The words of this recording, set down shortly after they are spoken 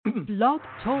Blog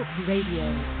Talk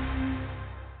Radio.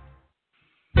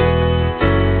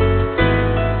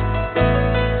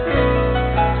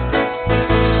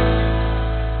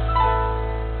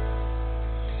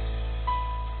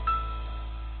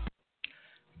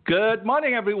 Good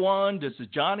morning, everyone. This is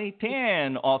Johnny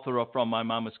Tan, author of From My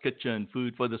Mama's Kitchen,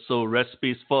 Food for the Soul,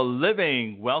 Recipes for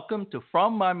Living. Welcome to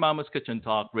From My Mama's Kitchen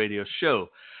Talk radio show.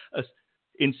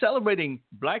 In celebrating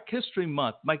Black History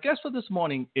Month, my guest for this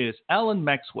morning is Allen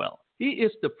Maxwell. He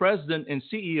is the President and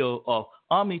CEO of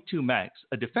Omni2Max,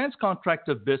 a defense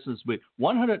contractor business with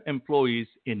 100 employees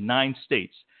in 9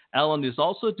 states. Allen is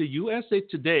also the USA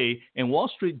Today and Wall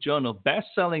Street Journal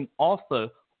best-selling author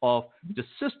of The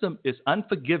System is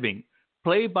Unforgiving,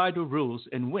 Play by the Rules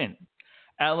and Win.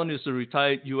 Allen is a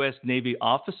retired U.S. Navy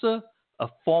officer, a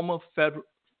former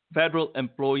federal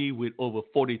employee with over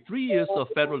 43 years of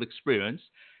federal experience.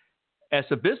 As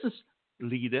a business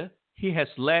leader, he has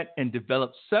led and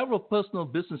developed several personal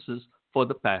businesses for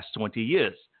the past 20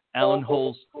 years. Allen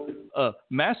holds a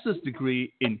master's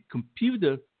degree in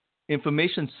computer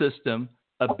information system,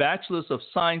 a bachelor's of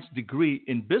science degree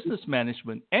in business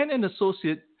management, and an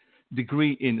associate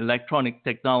degree in electronic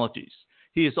technologies.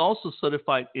 He is also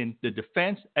certified in the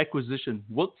Defense Acquisition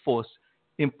Workforce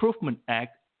Improvement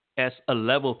Act as a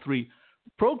Level 3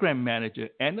 program manager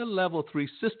and a Level 3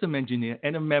 system engineer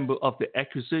and a member of the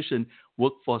acquisition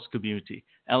workforce community.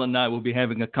 Allen and I will be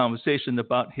having a conversation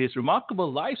about his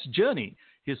remarkable life's journey,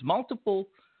 his multiple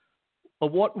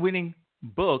award-winning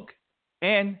book,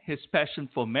 and his passion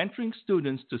for mentoring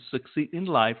students to succeed in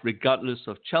life regardless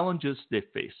of challenges they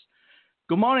face.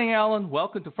 Good morning, Allen.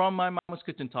 Welcome to From My Mama's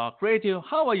Kitchen Talk Radio.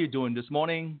 How are you doing this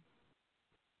morning?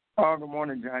 Oh, good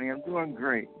morning, Johnny. I'm doing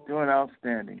great. Doing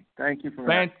outstanding. Thank you for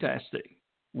Fantastic.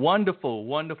 Wonderful,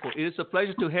 wonderful. It is a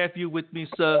pleasure to have you with me,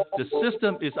 sir. The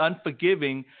System is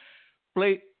Unforgiving,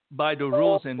 Play by the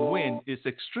Rules and Win is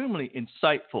extremely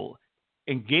insightful,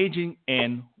 engaging,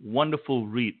 and wonderful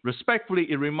read. Respectfully,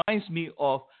 it reminds me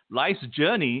of life's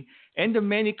journey and the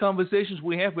many conversations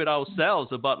we have with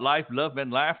ourselves about life, love,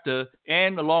 and laughter,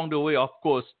 and along the way, of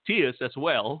course, tears as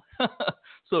well.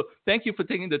 So thank you for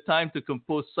taking the time to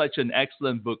compose such an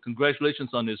excellent book. Congratulations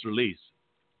on its release.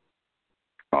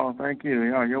 Oh, thank you.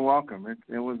 Yeah, you're welcome.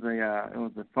 It was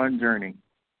a fun journey.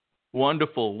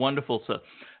 Wonderful, wonderful, sir.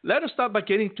 Let us start by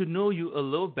getting to know you a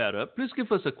little better. Please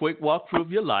give us a quick walkthrough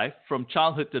of your life from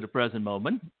childhood to the present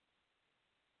moment.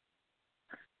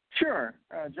 Sure.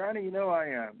 Johnny,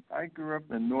 I grew up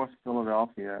in North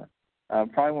Philadelphia,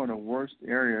 probably one of the worst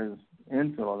areas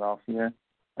in Philadelphia.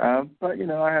 But,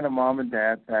 I had a mom and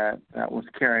dad that was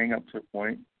caring up to a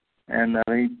point, and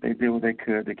they did what they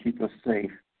could to keep us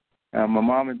safe. My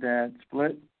mom and dad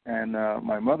split, and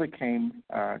my mother came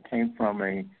from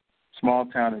a small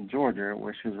town in Georgia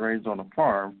where she was raised on a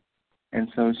farm, and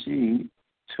so she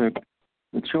took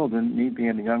the children, me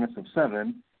being the youngest of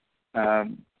 7,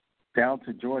 down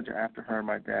to Georgia after her and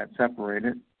my dad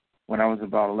separated when I was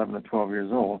about 11 or 12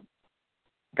 years old.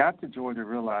 Got to Georgia,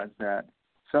 realized that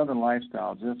Southern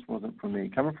lifestyle just wasn't for me.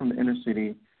 Coming from the inner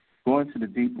city, going to the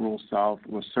deep rural South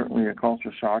was certainly a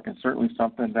culture shock and certainly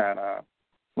something that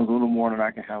was a little more than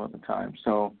I could handle at the time.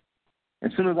 So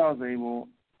as soon as I was able,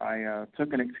 I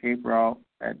took an escape route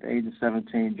at the age of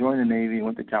 17, joined the Navy,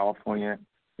 went to California,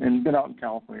 and been out in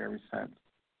California ever since.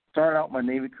 Started out my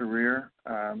Navy career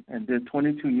and did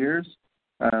 22 years.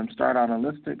 Started out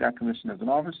enlisted, got commissioned as an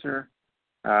officer.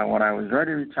 When I was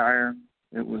ready to retire,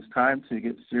 it was time to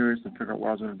get serious and figure out what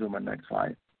I was going to do in my next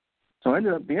life. So I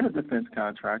ended up being a defense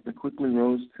contractor, quickly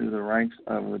rose to the ranks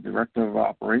of a director of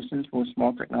operations for a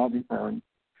small technology firm.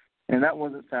 And that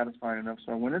wasn't satisfying enough,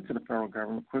 so I went into the federal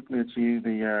government, quickly achieved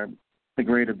the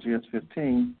grade of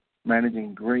GS-15,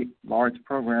 managing great, large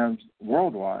programs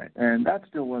worldwide. And that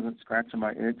still wasn't scratching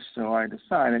my itch, so I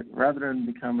decided, rather than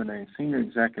becoming a senior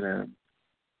executive,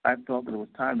 I felt that it was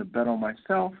time to bet on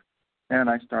myself, and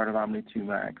I started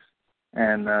Omni2Max.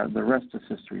 And the rest is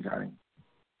history, Johnny.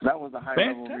 That was a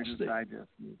high-level Reader's Digest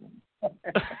meeting.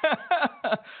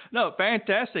 No,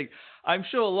 fantastic. I'm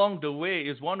sure along the way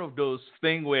is one of those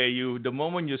things where the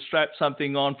moment you strap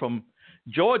something on from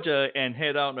Georgia and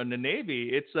head out on the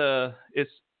Navy, it's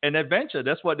an adventure.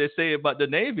 That's what they say about the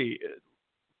Navy.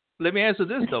 Let me answer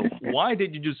this, though. Why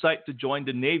did you decide to join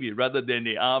the Navy rather than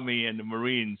the Army and the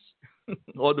Marines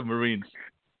or the Marines?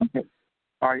 Okay.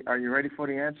 Are you ready for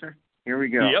the answer? Here we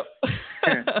go. Yep.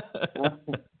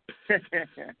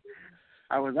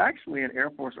 I was actually in Air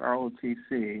Force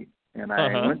ROTC, and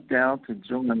I went down to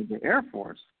join the Air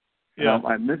Force. Yeah.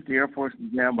 I missed the Air Force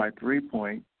exam by 3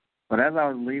 points, but as I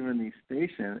was leaving the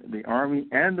station, the Army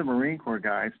and the Marine Corps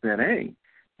guys said, hey,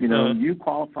 you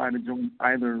qualify to join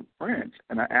either branch.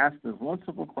 And I asked this one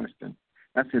simple question.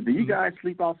 I said, do you guys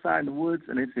sleep outside in the woods?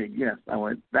 And they said, yes. I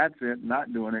went, that's it,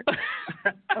 not doing it.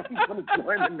 I'm going to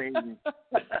join the Navy.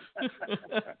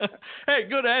 Hey,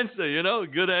 good answer,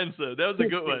 good answer. That was a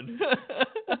good one.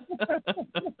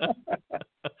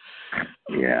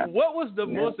 Yeah. What was the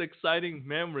most exciting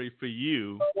memory for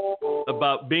you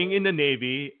about being in the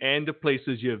Navy and the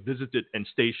places you have visited and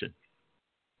stationed?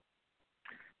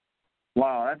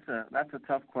 Wow, that's a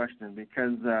tough question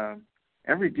because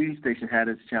every duty station had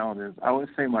its challenges. I would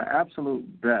say my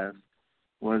absolute best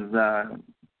was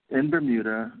in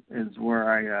Bermuda, is where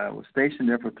I was stationed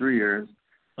there for 3 years.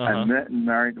 I met and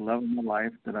married the love of my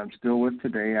life that I'm still with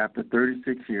today after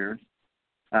 36 years.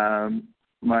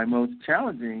 My most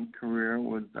challenging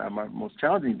my most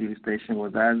challenging duty station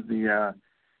was as the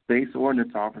base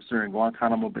ordnance officer in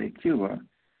Guantanamo Bay, Cuba.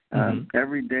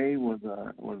 Every day was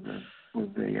a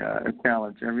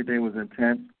challenge. Every day was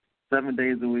intense. 7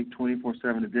 days a week,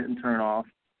 24/7. It didn't turn off.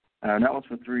 And that was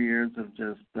for 3 years of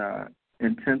just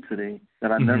intensity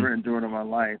that I never endured in my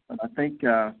life. And I think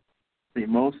the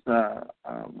most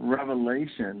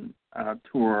revelation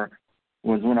tour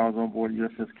was when I was on board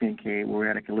USS Kincaid, where we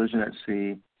had a collision at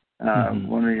sea.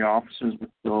 One of the officers,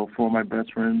 four of my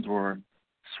best friends, were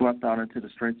swept out into the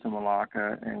Straits of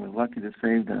Malacca, and was lucky to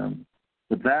save them.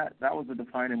 But that was a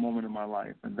defining moment in my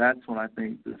life, and that's when I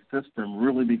think the system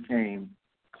really became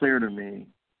clear to me,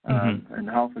 and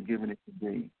how forgiving it could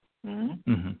be.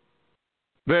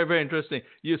 Very, very interesting.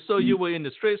 You were in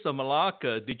the Straits of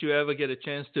Malacca. Did you ever get a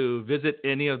chance to visit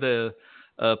any of the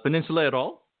peninsula at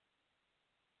all?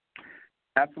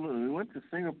 Absolutely. We went to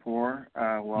Singapore.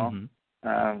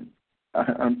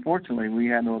 Unfortunately, we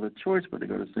had no other choice but to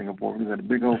go to Singapore. We had a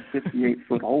big old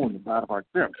 58-foot hole in the side of our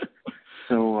ship.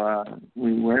 So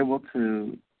we were able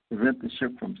to prevent the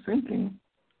ship from sinking,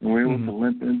 and we were able to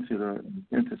limp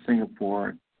into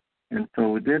Singapore. And so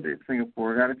we did at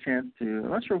Singapore. Got a chance to, I'm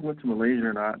not sure if we went to Malaysia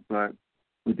or not, but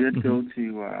we did go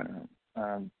to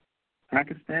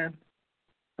Pakistan,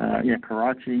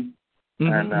 Karachi,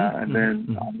 and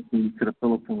then obviously to the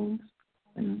Philippines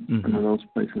and some of those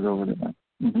places over there.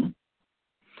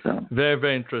 So, very,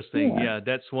 very interesting. Yeah,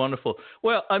 that's wonderful.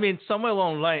 Well, I mean, somewhere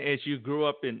along the line, as you grew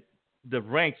up in the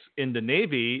ranks in the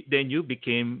Navy, then you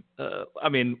became,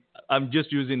 I'm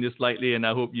just using this lightly, and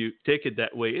I hope you take it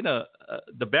that way,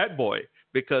 the bad boy.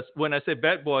 Because when I say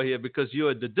bad boy here, because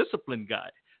you're the disciplined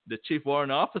guy, the Chief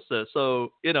Warrant Officer.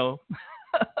 So,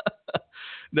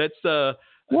 that's a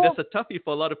toughie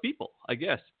for a lot of people, I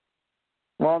guess.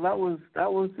 Well, that was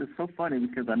just so funny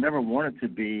because I never wanted to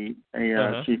be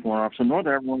a Chief Warrant Officer, nor did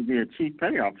I ever want to be a Chief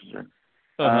Petty Officer.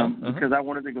 Because I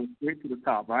wanted to go straight to the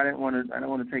top. I didn't want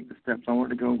to take the steps. I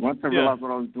wanted to go, once I realized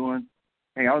what I was doing,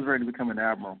 hey, I was ready to become an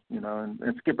admiral,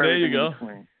 and skip everything in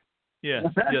between. Yeah,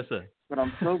 yes, sir. But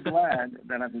I'm so glad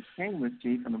that I became a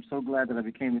chief, and I'm so glad that I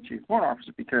became a Chief Warrant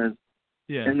Officer because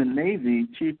in the Navy,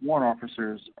 Chief Warrant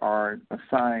Officers are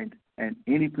assigned at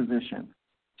any position.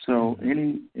 So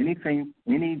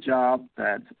any job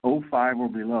that's 05 or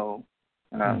below,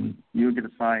 you get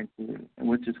assigned to,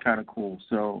 which is kind of cool.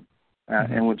 So,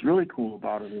 and what's really cool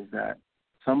about it is that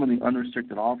some of the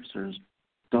unrestricted officers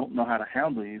don't know how to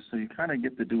handle you, so you kind of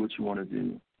get to do what you want to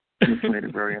do, which made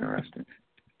it very interesting.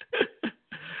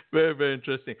 Very, very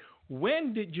interesting.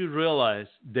 When did you realize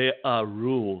there are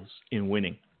rules in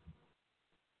winning?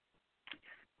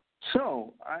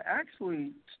 So I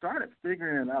actually started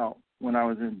figuring it out when I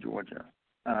was in Georgia.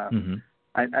 I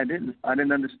didn't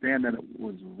understand that it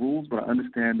was rules, but I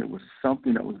understand it was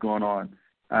something that was going on,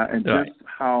 and just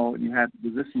how you had to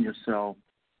position yourself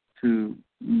to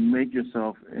make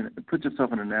yourself put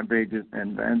yourself in an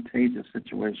advantageous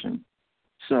situation.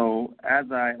 So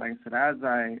as I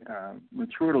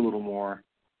matured a little more,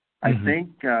 I think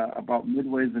about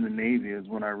midways in the Navy is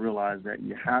when I realized that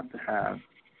you have to have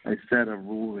a set of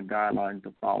rules and guidelines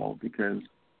to follow because,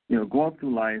 going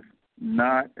through life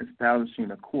not establishing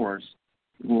a course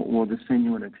will just send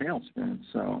you in a tailspin.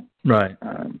 So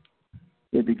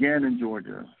it began in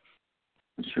Georgia,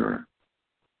 for sure.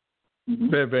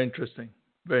 Very, very interesting.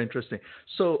 Very interesting.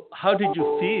 So how did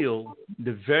you feel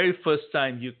the very first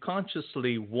time you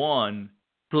consciously won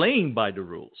playing by the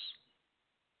rules?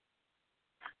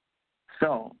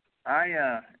 So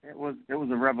it was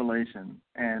a revelation,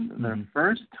 and the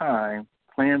first time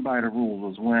playing by the rules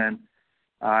was when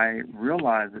I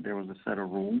realized that there was a set of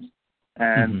rules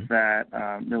and that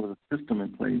there was a system in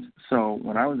place. So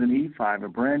when I was in E5, a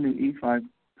brand new E5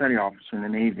 petty officer in the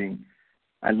Navy,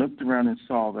 I looked around and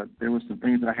saw that there were some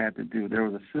things that I had to do. There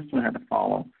was a system I had to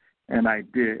follow, and I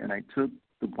did. And I took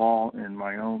the ball in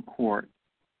my own court,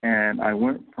 and I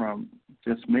went from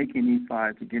just making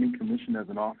E5 to getting commissioned as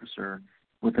an officer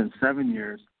within 7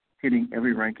 years, hitting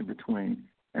every rank in between.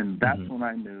 And that's when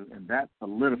I knew, and that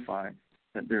solidified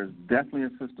that there's definitely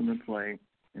a system in play,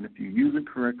 and if you use it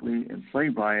correctly and play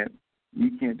by it,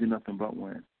 you can't do nothing but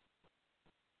win.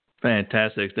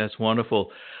 Fantastic. That's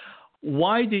wonderful.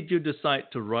 Why did you decide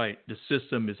to write The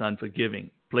System is Unforgiving,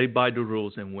 Play by the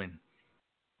Rules and Win?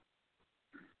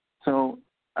 So,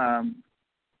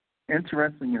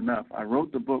 interesting enough, I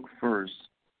wrote the book first,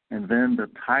 and then the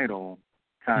title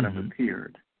kind of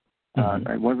appeared.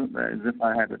 It wasn't as if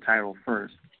I had the title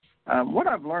first. What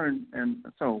I've learned, and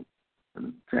so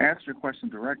to answer your question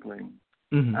directly,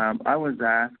 I was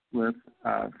asked with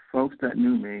folks that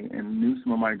knew me and knew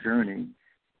some of my journey.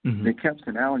 They kept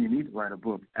saying, Alan, you need to write a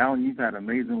book. Alan, you've had an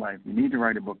amazing life. You need to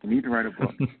write a book. You need to write a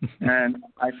book. And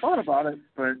I thought about it,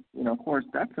 but, of course,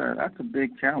 that's a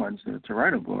big challenge to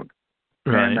write a book.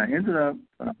 Right. And I ended up,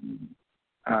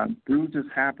 through just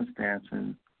happenstance,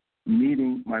 and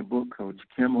meeting my book coach,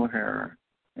 Kim O'Hara.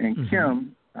 And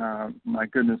Kim, my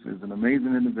goodness, is an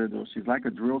amazing individual. She's like a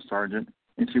drill sergeant,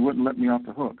 and she wouldn't let me off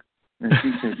the hook. And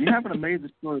she said, you have an amazing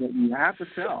story that you have to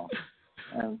tell.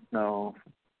 And so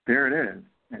there it is.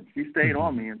 And she stayed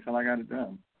on me until I got it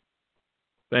done.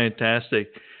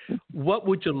 Fantastic. What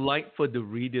would you like for the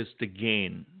readers to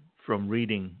gain from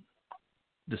reading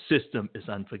The System is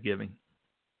Unforgiving?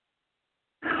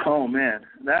 Oh, man,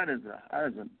 that is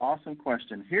an awesome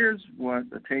question. Here's what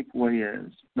the takeaway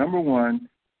is. Number one,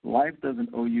 life doesn't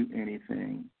owe you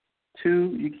anything.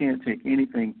 2, you can't take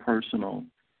anything personal.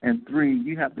 And 3,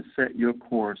 you have to set your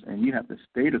course, and you have to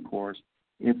stay the course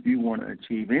if you want to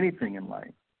achieve anything in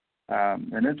life.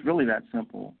 And it's really that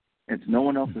simple. It's no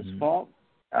one else's fault.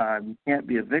 You can't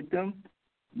be a victim.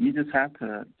 You just have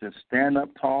to just stand up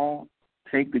tall,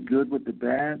 take the good with the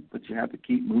bad, but you have to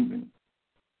keep moving.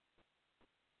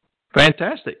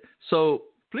 Fantastic. So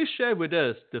please share with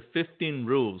us the 15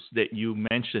 rules that you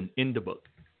mentioned in the book.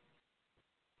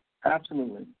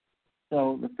 Absolutely.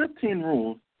 So the 15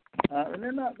 rules, and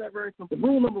they're not that very simple.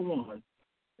 Rule number 1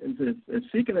 is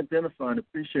seek and identify and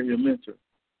appreciate your mentor.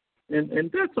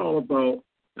 And that's all about,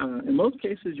 in most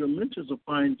cases, your mentors will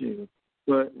find you.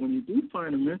 But when you do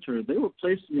find a mentor, they were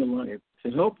placed in your life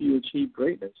to help you achieve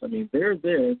greatness. I mean, they're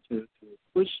there to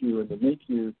push you and to make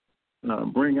you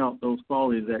bring out those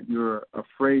qualities that you're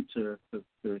afraid to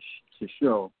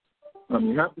show.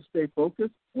 You have to stay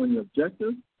focused on your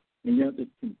objectives, and you have to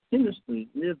continuously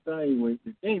reevaluate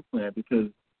your game plan, because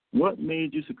what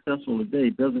made you successful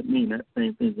today doesn't mean that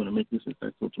same thing is going to make you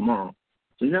successful tomorrow.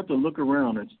 So you have to look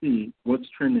around and see what's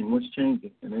trending, what's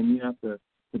changing, and then you have to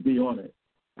be on it.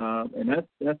 And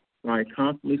that's by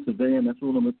constantly surveying. That's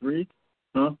rule number 3,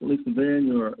 constantly surveying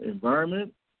your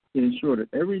environment to ensure that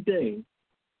every day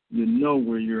you know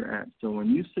where you're at. So when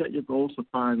you set your goals for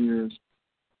 5 years,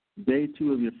 day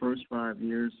 2 of your first 5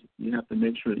 years, you have to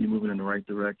make sure that you're moving in the right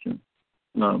direction.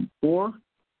 4,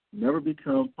 never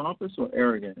become pompous or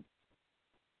arrogant.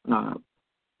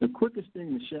 The quickest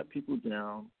thing to shut people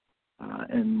down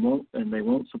and they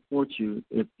won't support you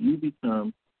if you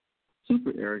become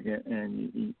super arrogant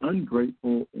and you're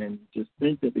ungrateful and just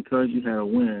think that because you had a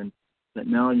win that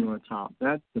now you're on top.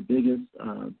 That's the biggest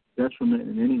detriment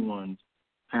in anyone's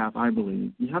path, I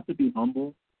believe. You have to be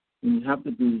humble and you have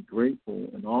to be grateful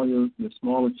in all your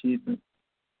small achievements.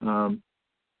 And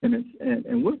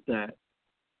with that,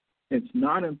 it's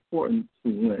not important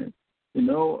to win.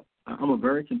 I'm a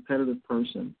very competitive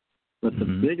person, but the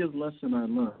biggest lesson I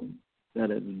learned that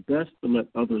it's best to let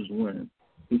others win,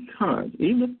 because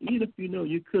even if you know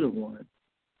you could have won,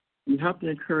 you have to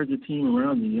encourage the team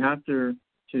around you. You have to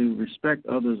respect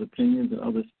others' opinions and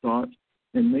others' thoughts,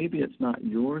 and maybe it's not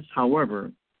yours.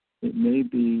 However, it may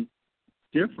be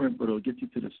different, but it'll get you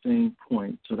to the same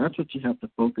point. So that's what you have to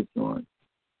focus on.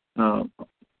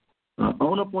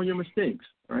 Own up on your mistakes,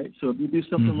 right? So if you do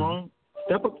something wrong,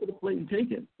 step up to the plate and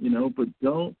take it, but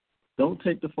don't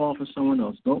take the fall for someone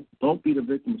else. Don't be the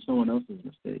victim of someone else's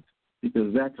mistakes,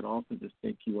 because that could also just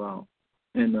take you out.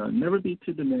 And never be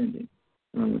too demanding.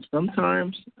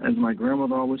 Sometimes, as my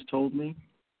grandmother always told me,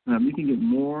 you can get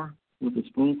more with a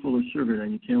spoonful of sugar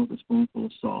than you can with a spoonful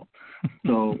of salt.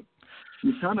 So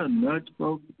you kind of nudge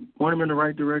folks, point them in the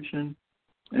right direction,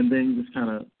 and then you just kind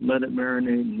of let it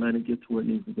marinate and let it get to where it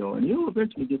needs to go. And you'll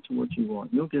eventually get to what you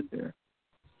want. You'll get there.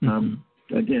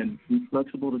 Again, be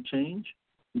flexible to change,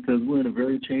 because we're in a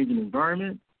very changing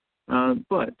environment.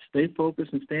 But stay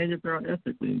focused and stand your ground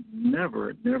ethically.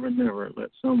 Never, never, never let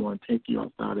someone take you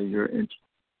outside of your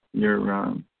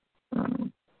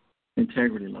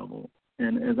integrity level.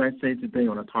 And as I say today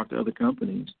when I talk to other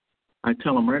companies, I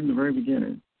tell them right in the very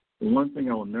beginning, the one thing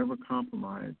I will never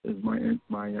compromise is my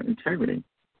integrity.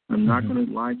 I'm not going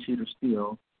to lie, cheat, or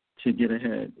steal to get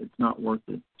ahead. It's not worth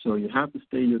it. So you have to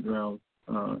stay your ground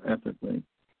ethically.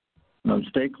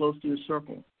 Stay close to your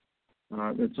circle.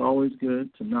 It's always good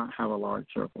to not have a large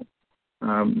circle.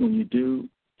 When you do,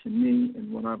 to me,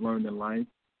 and what I've learned in life,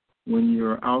 when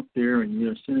you're out there and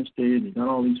you're center stage, you got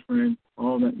all these friends,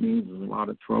 all that means is a lot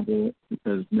of trouble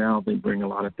because now they bring a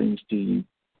lot of things to you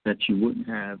that you wouldn't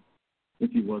have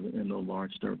if you wasn't in those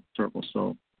large circles.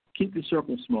 So keep your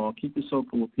circle small. Keep your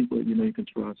circle with people that you know you can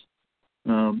trust.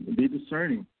 Be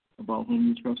discerning about whom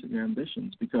you trust with your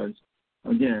ambitions because,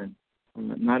 again,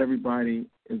 not everybody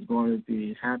is going to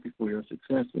be happy for your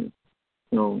successes.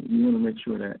 So you want to make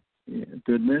sure that you're a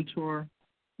good mentor,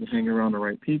 you hang around the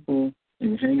right people,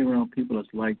 and you hang around people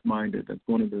that's like-minded, that's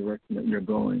going in the direction that you're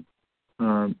going.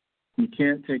 You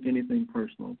can't take anything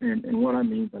personal. And what I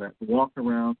mean by that, walk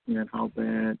around seeing how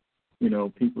bad,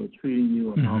 people are treating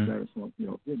you and how bad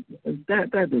it's,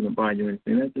 that doesn't buy you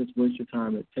anything. That just wastes your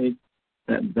time. It takes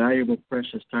that valuable,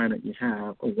 precious time that you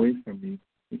have away from you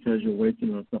because you're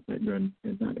waiting on something that you're not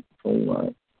in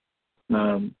control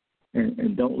of.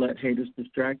 And don't let haters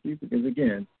distract you because,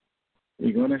 again,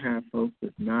 you're going to have folks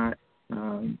that's not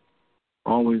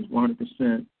always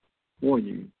 100% for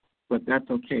you, but that's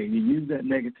okay. You use that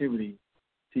negativity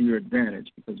to your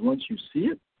advantage because once you see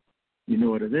it, you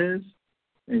know what it is,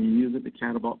 and you use it to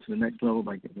catapult to the next level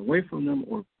by getting away from them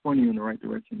or pointing you in the right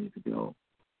direction you need to go.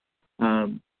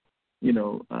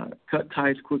 Cut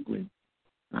ties quickly.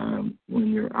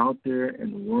 When you're out there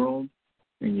in the world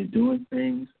and you're doing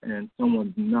things and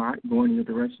someone's not going in your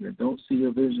direction or don't see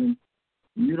your vision,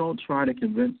 you don't try to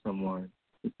convince someone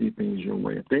to see things your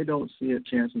way. If they don't see it,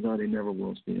 chances are they never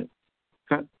will see it.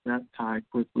 Cut that tie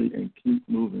quickly and keep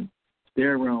moving. Stay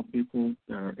around people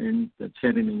that's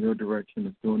heading in your direction,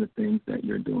 that's doing the things that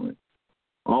you're doing.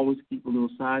 Always keep a little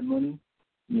side money.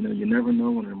 You never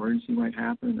know when an emergency might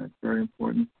happen. That's very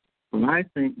important. But I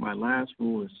think my last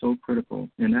rule is so critical,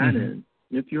 and that is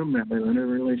if you're married or in a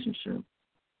relationship,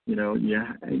 you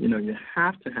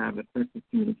have to have effective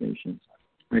communication.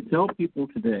 I tell people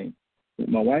today that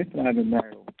my wife and I have been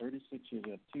married over 36 years.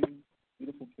 We have two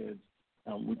beautiful kids.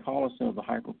 We call ourselves a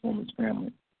high-performance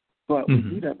family. But we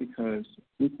do that because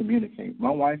we communicate.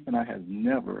 My wife and I has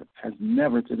never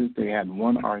to this day had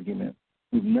one argument.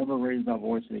 We've never raised our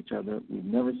voice at each other. We've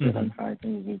never said unkind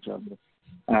things to each other.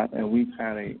 And we've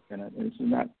had and this is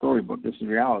not storybook, this is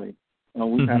reality.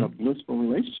 We've had a blissful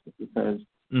relationship because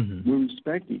we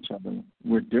respect each other.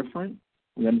 We're different.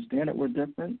 We understand that we're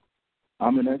different.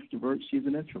 I'm an extrovert. She's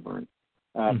an introvert.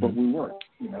 But we work,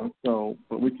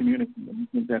 but we communicate. I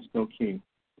think that's so key.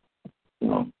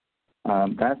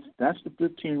 That's the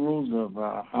 15 rules of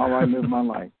how I live my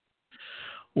life.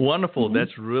 Wonderful.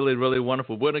 That's really, really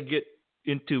wonderful. We're going to get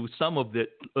into some of that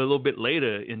a little bit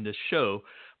later in the show.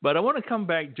 But I want to come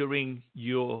back during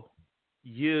your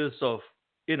years of,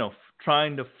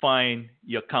 trying to find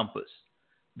your compass.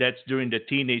 That's during the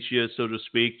teenage years, so to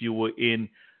speak. You were in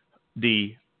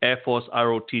the Air Force,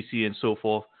 ROTC, and so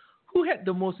forth. Who had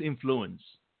the most influence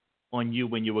on you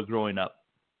when you were growing up?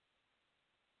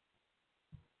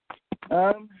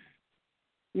 When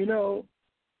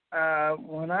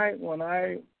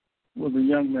I was a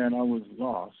young man, I was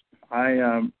lost.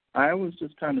 I was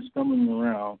just kind of stumbling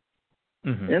around.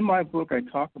 In my book, I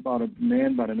talk about a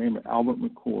man by the name of Albert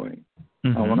McCoy.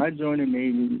 When I joined the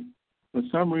Navy, for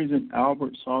some reason,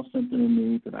 Albert saw something in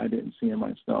me that I didn't see in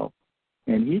myself,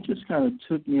 and he just kind of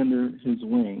took me under his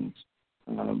wings.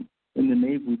 In the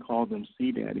Navy, we called them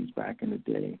sea daddies back in the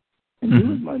day. And he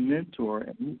was my mentor,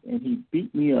 and he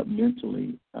beat me up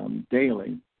mentally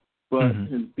daily. But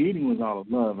his beating was out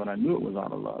of love, and I knew it was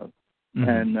out of love.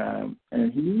 And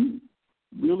he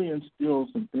really instilled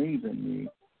some things in me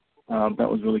that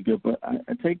was really good. But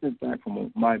I take this back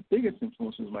from my biggest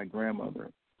influence was my grandmother.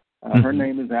 Her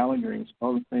name is Allen Green,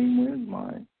 spelled the same way as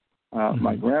mine.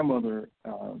 My grandmother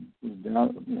was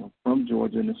down, from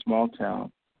Georgia in a small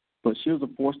town, but she was a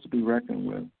force to be reckoned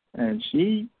with. And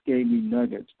she gave me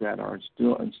nuggets that are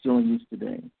still in use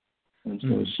today. And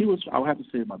so she was, I would have to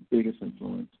say, my biggest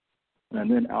influence.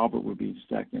 And then Albert would be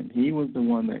second. He was the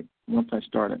one that, once I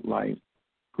started life,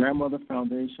 grandmother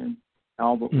foundation,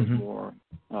 Albert was more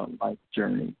life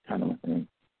journey kind of a thing.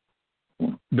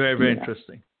 Yeah. Very, very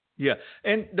interesting. Yeah.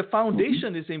 And the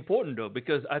foundation is important, though,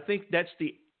 because I think that's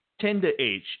the tender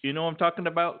age. You know what I'm talking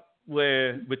about?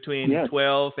 Where between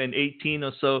 12 and 18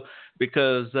 or so,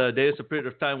 because there's a period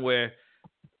of time where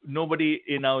nobody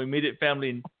in our immediate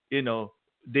family,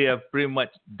 they are pretty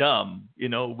much dumb.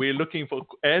 We're looking for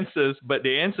answers, but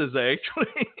the answers are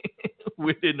actually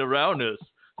within around us,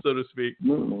 so to speak.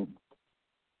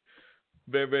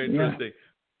 Very, very interesting.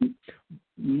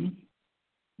 Mm-hmm.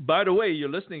 By the way, you're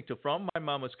listening to From My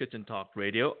Mama's Kitchen Talk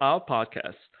Radio. Our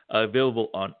podcasts are available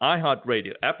on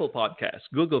iHeartRadio, Apple Podcasts,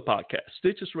 Google Podcasts,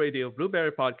 Stitches Radio,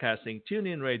 Blueberry Podcasting,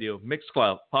 TuneIn Radio,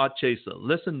 Mixcloud, Podchaser,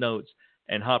 Listen Notes,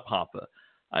 and Hopper.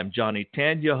 I'm Johnny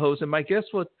Tan, your host, and my guest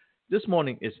for this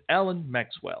morning is Allen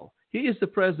Maxwell. He is the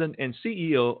President and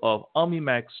CEO of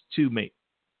Omni2Max,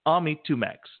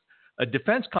 a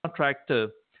defense contractor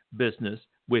business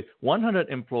with 100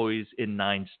 employees in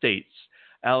 9 states.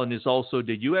 Allen is also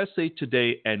the USA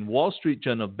Today and Wall Street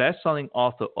Journal best-selling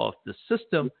author of The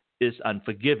System is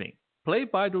Unforgiving, Play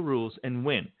by the Rules and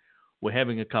Win. We're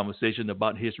having a conversation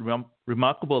about his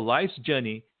remarkable life's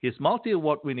journey, his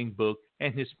multi-award-winning book,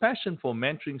 and his passion for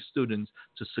mentoring students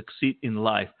to succeed in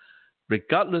life,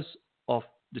 regardless of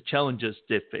the challenges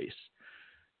they face.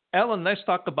 Allen, let's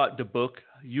talk about the book.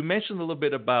 You mentioned a little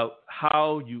bit about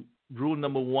how rule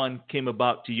number 1 came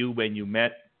about to you when you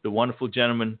met the wonderful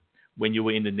gentleman when you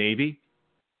were in the Navy.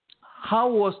 How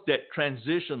was that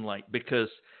transition like? Because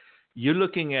you're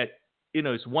looking at,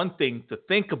 it's one thing to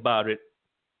think about it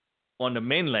on the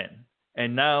mainland,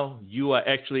 and now you are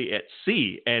actually at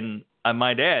sea. And I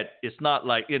might add, it's not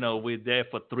like, we're there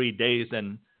for 3 days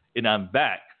and I'm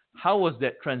back. How was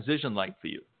that transition like for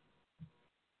you?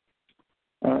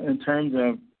 In terms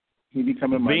of he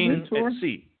becoming my being mentor? At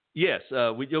sea. Yes,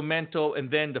 with your mentor,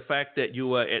 and then the fact that you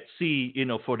were at sea,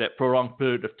 for that prolonged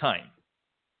period of time.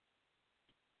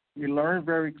 You learn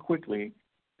very quickly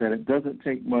that it doesn't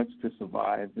take much to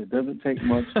survive. It doesn't take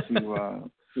much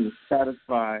to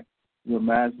satisfy your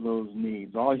Maslow's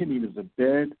needs. All you need is a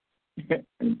bed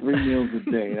and 3 meals a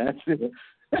day. That's it.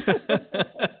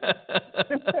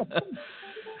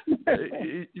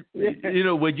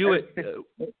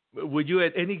 Would you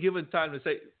at any given time to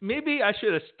say, maybe I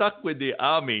should have stuck with the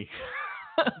Army?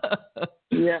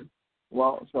 Yeah.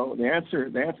 Well, so the answer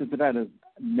to that is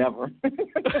never.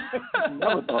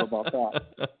 Never thought about that.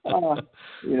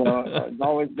 It's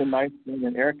always been nice being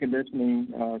in air conditioning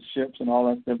ships and all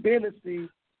that stuff. Being at sea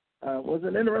was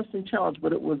an interesting challenge,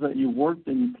 but it was that you worked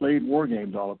and you played war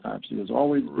games all the time. So it was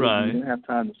always busy. Right. You didn't have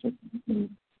time to sit and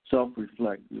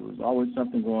self-reflect. There was always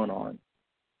something going on.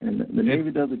 And the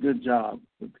Navy does a good job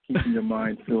with keeping your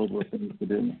mind filled with things to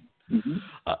do. Mm-hmm.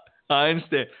 I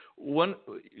understand.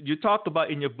 You talk about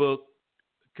in your book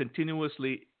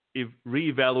continuously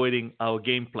reevaluating our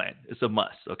game plan. It's a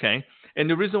must, okay? And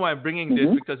the reason why I'm bringing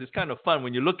this because it's kind of fun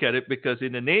when you look at it, because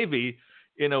in the Navy,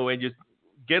 when you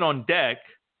get on deck,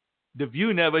 the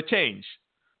view never changed.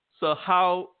 So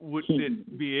how would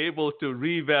it be able to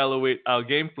reevaluate our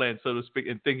game plan, so to speak,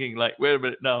 and thinking like, wait a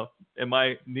minute, now, am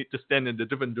I need to stand in a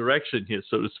different direction here,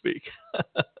 so to speak?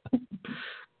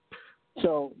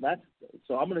 So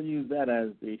I'm going to use that as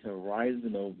the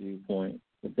horizontal viewpoint,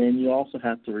 but then you also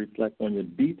have to reflect on your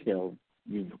detailed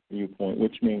viewpoint,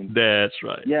 which means that's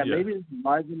right. Yeah, maybe the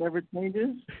horizon never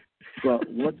changes, but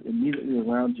what's immediately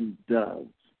around you does.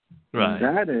 Right.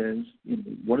 And that is,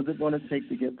 what is it going to take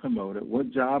to get promoted?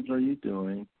 What jobs are you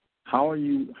doing? How are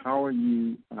you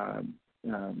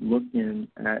looking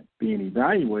at being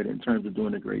evaluated in terms of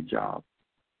doing a great job?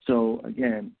 So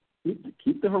again,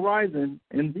 keep the horizon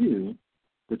in view,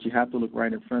 but you have to look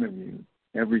right in front of you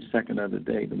every second of the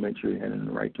day to make sure you're heading in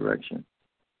the right direction.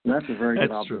 And that's a very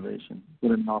good observation.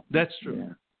 That's true.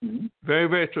 Yeah. Mm-hmm. Very,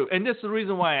 very true. And that's the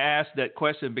reason why I asked that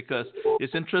question, because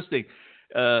it's interesting.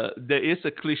 There is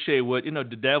a cliche word,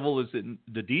 the devil is in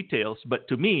the details, but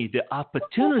to me, the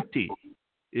opportunity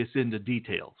is in the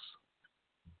details.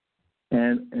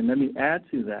 And let me add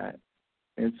to that.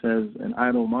 It says an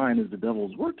idle mind is the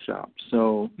devil's workshop.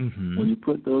 So when you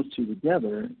put those two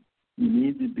together, you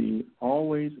need to be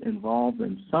always involved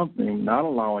in something, not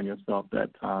allowing yourself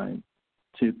that time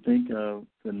to think of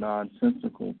the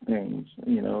nonsensical things,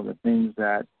 the things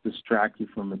that distract you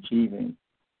from achieving.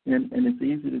 And it's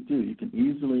easy to do. You can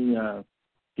easily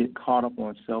get caught up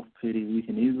on self-pity. You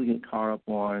can easily get caught up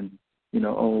on,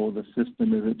 the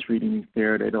system isn't treating me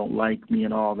fair. They don't like me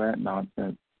and all that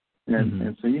nonsense.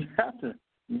 And so you have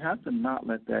to not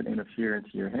let that interfere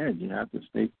into your head. You have to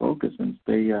stay focused and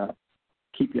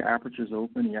keep your apertures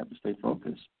open. You have to stay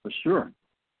focused for sure.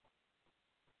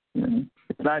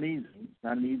 It's not easy. It's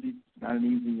not an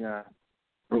easy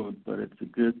road, but it's a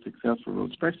good, successful road,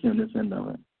 especially on this end of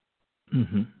it.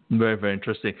 Mm-hmm. Very, very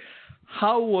interesting.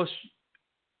 How was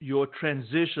your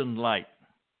transition like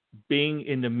being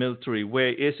in the military, where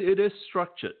it is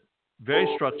structured, very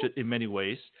structured in many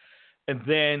ways, and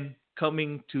then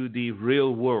coming to the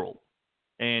real world,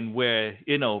 and where,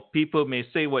 people may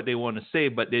say what they want to say,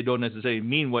 but they don't necessarily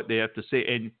mean what they have to say,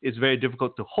 and it's very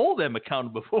difficult to hold them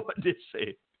accountable for what they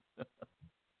say.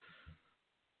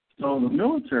 So the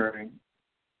military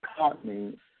taught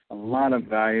me a lot of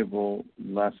valuable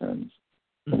lessons.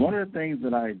 One of the things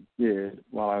that I did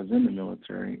while I was in the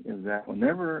military is that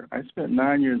whenever I spent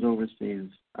 9 years overseas,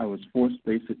 I was forced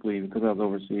basically, because I was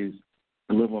overseas,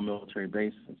 to live on military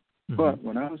bases. Mm-hmm. But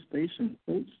when I was stationed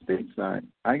stateside,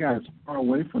 I got as far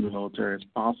away from the military as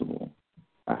possible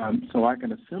so I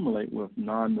can assimilate with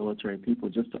non-military people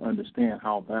just to understand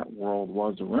how that world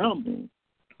was around me.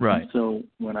 Right. And so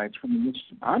when I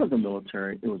transitioned out of the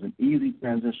military, it was an easy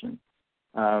transition.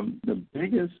 The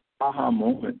biggest aha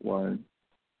moment was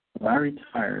when I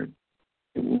retired,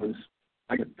 it was,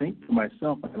 I could think for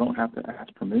myself, I don't have to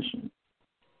ask permission.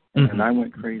 Mm-hmm. And I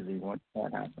went crazy once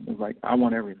that happened. It was like, I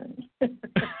want everything.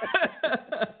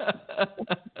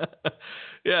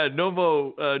 Yeah, no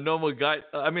more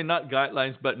not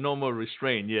guidelines, but no more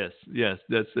restraint. Yes,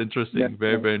 that's interesting. Yes,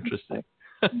 very, very interesting.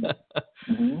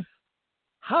 Mm-hmm.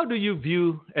 How do you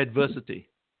view adversity?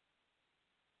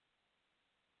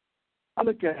 I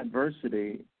look at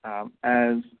adversity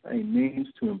as a means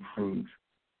to improve.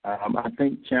 I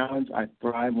think I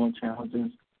thrive on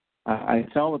challenges. I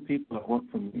tell the people that work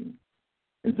for me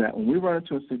is that when we run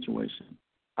into a situation,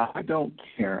 I don't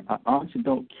care. I honestly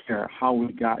don't care how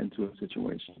we got into a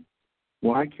situation.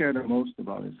 What I care the most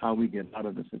about is how we get out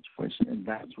of the situation, and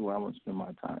that's where I want to spend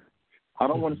my time. I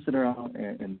don't want to sit around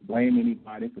and blame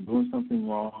anybody for doing something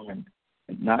wrong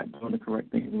and not doing the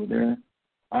correct thing to do there.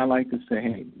 I like to say,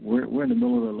 hey, we're in the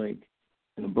middle of the lake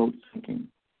and the boat's sinking.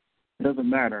 It doesn't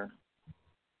matter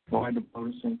why the boat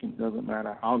is sinking. It doesn't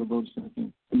matter how the boat is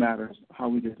sinking. It matters how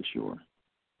we get to shore.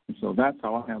 And so that's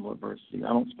how I handle adversity. I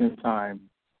don't spend time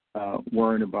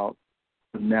worrying about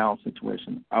the now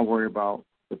situation. I worry about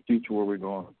the future, where we're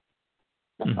going.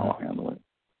 That's how I handle it.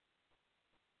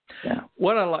 Yeah.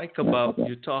 What I like about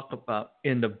you talk about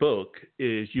in the book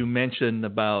is you mentioned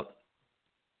about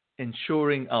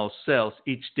ensuring ourselves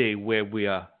each day where we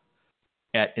are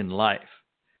at in life.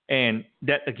 And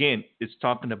that, again, is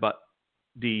talking about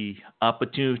the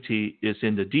opportunity is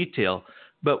in the detail.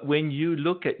 But when you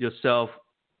look at yourself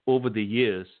over the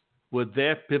years, were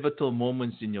there pivotal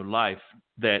moments in your life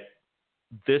that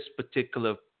this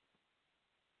particular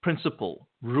principle,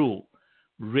 rule,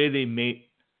 really made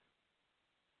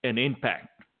an impact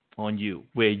on you,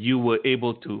 where you were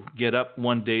able to get up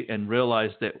one day and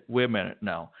realize that, wait a minute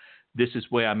now, this is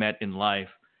where I'm at in life,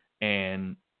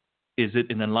 and is it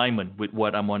in alignment with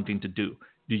what I'm wanting to do?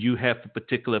 Do you have a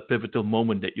particular pivotal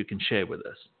moment that you can share with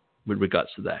us with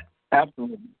regards to that?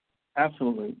 Absolutely. The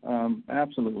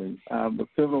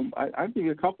pivotal, I'll give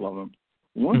you a couple of them.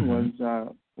 One was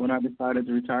when I decided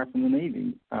to retire from the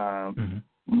Navy.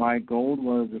 My goal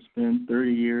was to spend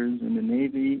 30 years in the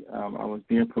Navy. I was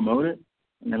being promoted,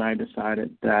 and I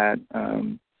decided that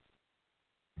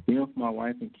being with my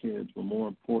wife and kids were more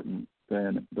important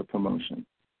than the promotion.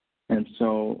 And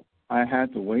so I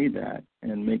had to weigh that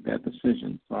and make that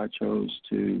decision. So I chose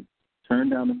to turn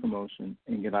down the promotion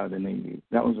and get out of the Navy.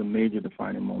 That was a major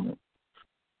defining moment.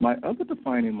 My other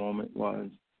defining moment was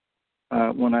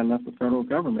when I left the federal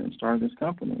government and started this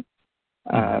company.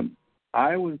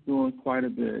 I was doing quite a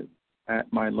bit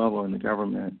at my level in the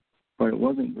government, but it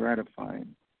wasn't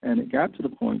gratifying. And it got to the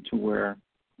point to where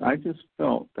I just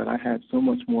felt that I had so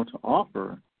much more to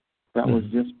offer that was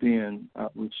just being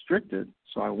restricted.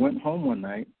 So I went home one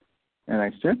night and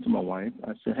I said to my wife,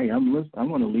 I said, hey, I'm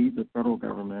going to leave the federal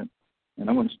government and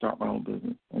I'm going to start my own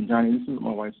business. And Johnny, this is what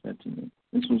my wife said to me.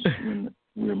 This was when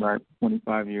we were married for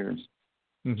 25 years.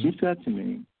 She said to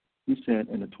me,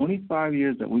 in the 25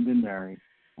 years that we've been married,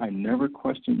 I never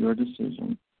questioned your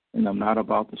decision, and I'm not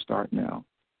about to start now.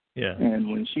 Yeah.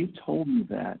 And when she told me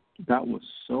that, that was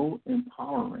so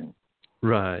empowering.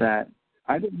 Right. That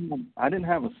I didn't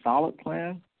have a solid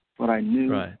plan, but I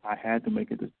knew I had to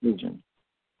make a decision.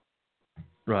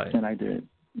 Right. And I did.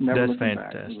 Never That's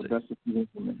fantastic. Back. It was the best decision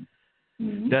for me.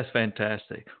 That's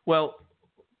fantastic. Well,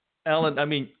 Allen,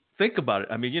 think about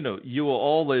it. You were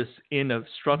always in a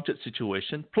structured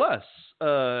situation, plus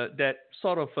that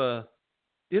sort of,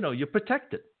 you're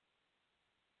protected.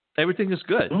 Everything is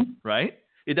good, right?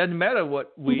 It doesn't matter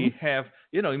what we have.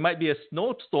 It might be a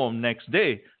snowstorm next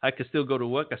day. I can still go to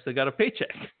work. I still got a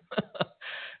paycheck.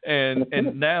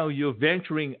 and now you're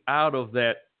venturing out of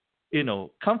that,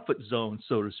 comfort zone,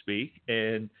 so to speak.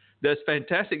 And that's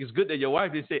fantastic. It's good that your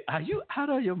wife didn't say, "Are you out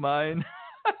of your mind?"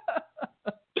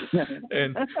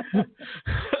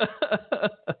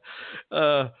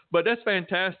 But that's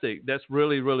fantastic. That's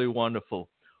really, really wonderful.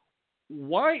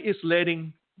 Why is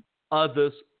letting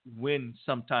others win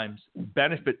sometimes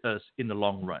benefit us in the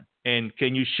long run? And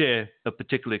can you share a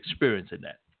particular experience in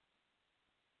that?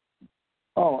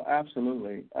 Oh,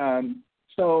 absolutely.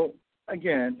 So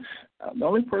again, the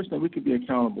only person that we could be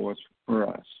accountable is for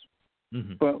us.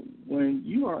 Mm-hmm. But when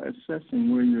you are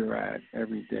assessing where you're at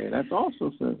every day, that's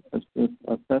also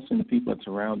assessing the people that's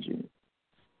around you.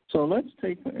 So let's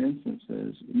take, for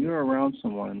instances, you're around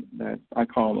someone that I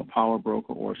call them a power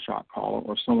broker or a shot caller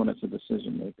or someone that's a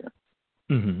decision maker.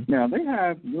 Mm-hmm. Now, they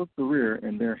have your career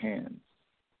in their hands.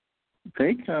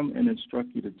 They come and instruct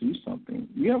you to do something.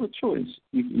 You have a choice.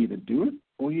 You can either do it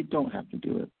or you don't have to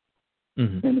do it.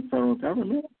 Mm-hmm. In the federal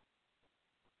government,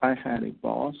 I had a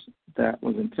boss that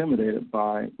was intimidated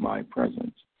by my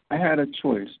presence. I had a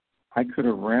choice. I could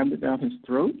have rammed it down his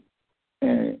throat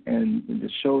and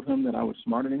just showed him that I was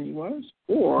smarter than he was,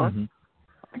 or Mm-hmm.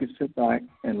 I could sit back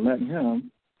and let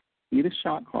him be the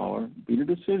shot caller, be the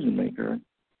decision maker,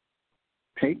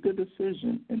 take the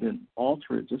decision, and then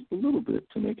alter it just a little bit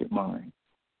to make it mine.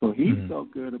 So he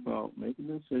felt good about making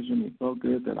the decision. He felt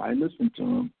good that I listened to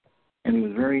him, and he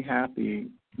was very happy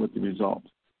with the result.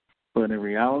 But in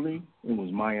reality, it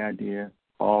was my idea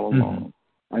all along.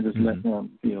 I just let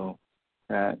him feel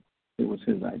that it was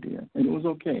his idea, and it was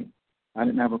okay. I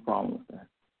didn't have a problem with that.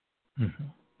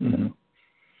 Mm-hmm. You know?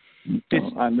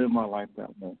 So I live my life that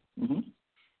way. Mm-hmm.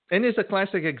 And it's a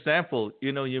classic example.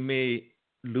 You know, you may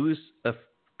lose a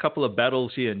couple of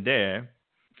battles here and there,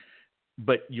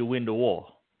 but you win the war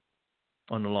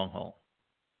on the long haul.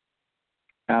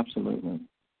 Absolutely.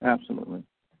 Absolutely.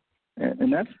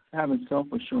 And that's having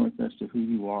self-assurance as to who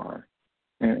you are.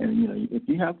 And you know, if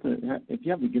you have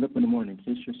to get up in the morning and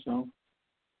kiss yourself,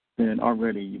 then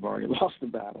you've already lost the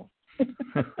battle.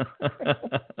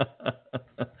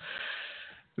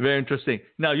 Very interesting.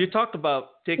 Now, you talked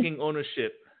about taking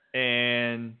ownership,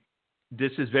 and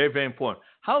this is very, very important.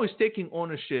 How is taking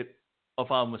ownership of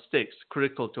our mistakes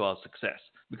critical to our success?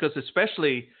 Because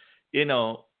especially, you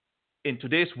know, in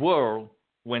today's world,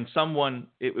 when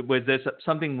there's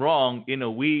something wrong, you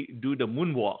know, we do the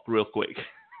moonwalk real quick.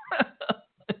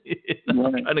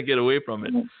 Right. Trying to get away from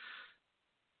it.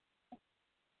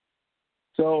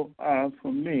 So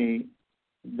for me,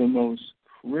 the most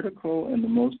critical and the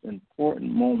most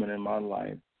important moment in my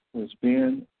life was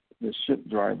being the ship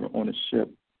driver on a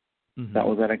ship that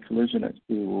was at a collision at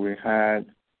sea where we had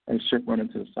a ship run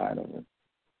into the side of it.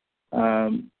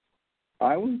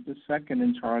 I was the second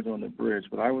in charge on the bridge,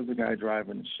 but I was the guy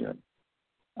driving the ship.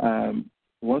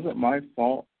 Was it my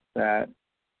fault that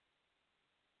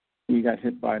we got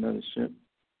hit by another ship?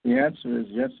 The answer is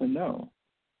yes and no.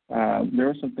 There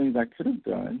were some things I could have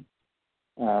done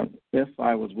if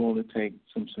I was willing to take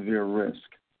some severe risk,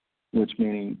 which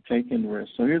meaning taking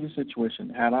risk. So here's the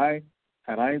situation. Had I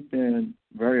been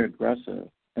very aggressive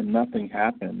and nothing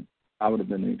happened, I would have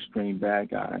been the extreme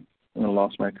bad guy and I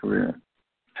lost my career.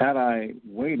 Had I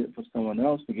waited for someone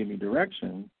else to give me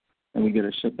direction and we get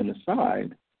a ship in the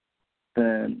side,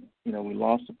 then, you know, we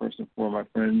lost the person before my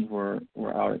friends were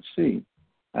out at sea.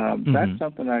 That's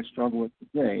something I struggle with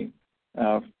today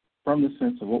from the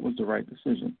sense of what was the right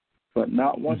decision. But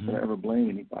not once did I ever blame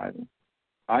anybody.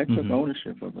 I took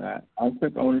ownership of that. I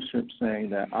took ownership saying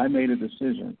that I made a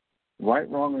decision. Right,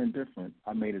 wrong, or indifferent,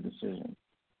 I made a decision.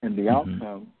 And the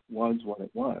outcome was what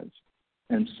it was.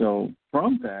 And so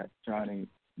from that, Johnny,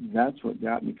 that's what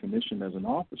got me commissioned as an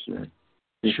officer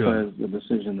because the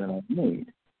decision that I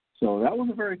made. So that was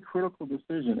a very critical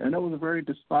decision, and it was a very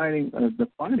defining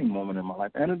moment in my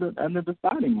life, and a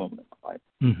deciding moment in my life.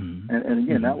 And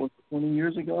again, that was 20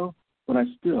 years ago, but I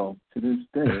still, to this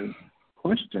day,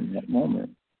 question that moment.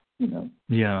 You know.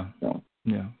 Yeah. So,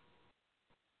 yeah.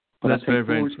 But that's I take very, full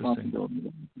very interesting.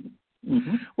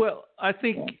 responsibility. Well, I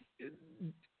think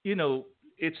you know,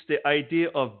 it's the idea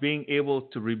of being able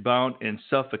to rebound, and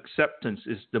self-acceptance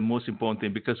is the most important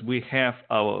thing, because we have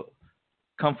our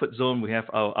comfort zone, we have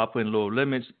our upper and lower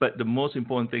limits, but the most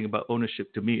important thing about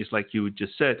ownership to me is, like you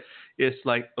just said, it's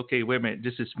like, okay, wait a minute,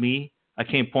 this is me. I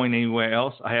can't point anywhere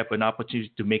else. I have an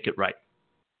opportunity to make it right.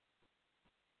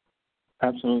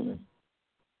 Absolutely.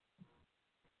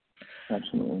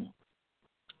 Absolutely.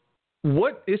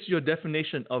 What is your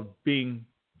definition of being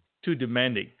too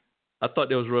demanding? I thought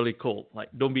that was really cool. Like,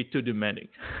 don't be too demanding.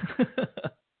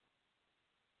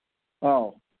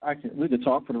 Oh, we could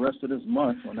talk for the rest of this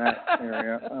month on that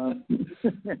area.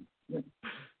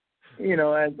 You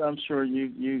know, as I'm sure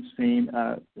you've seen,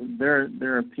 there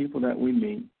are people that we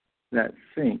meet that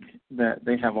think that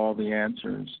they have all the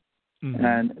answers,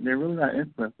 and they're really not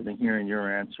interested in hearing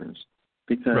your answers,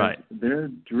 because they're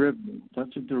driven in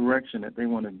such a direction that they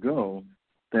want to go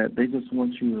that they just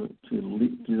want you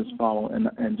to just follow.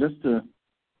 And just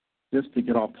to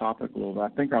get off topic a little bit, I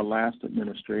think our last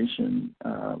administration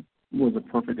was a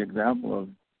perfect example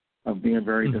of being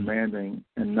very demanding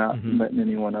and not letting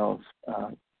anyone else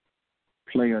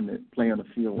play on the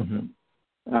field with them.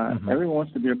 Everyone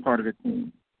wants to be a part of the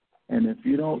team, and if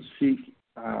you don't seek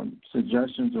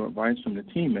suggestions or advice from the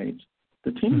teammates,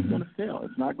 the team is going to fail.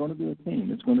 It's not going to be a team.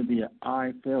 It's going to be an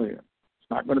I failure. It's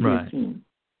not going to be a team.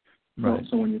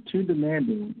 So when you're too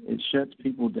demanding, it shuts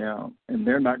people down, and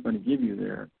they're not going to give you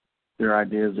their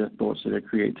ideas, their thoughts, or their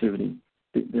creativity.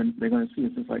 They're going to see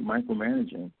it's just like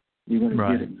micromanaging. You're going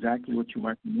to get exactly what you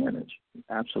micromanage.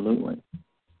 Absolutely.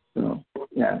 So,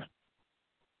 yeah.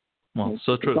 Well,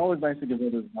 so true. It's always nice to give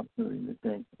others an opportunity to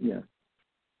think. Yeah.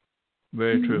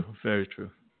 Very true. Very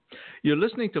true. You're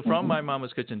listening to From My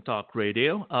Mama's Kitchen Talk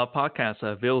Radio. Our podcasts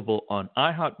are available on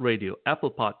iHeartRadio,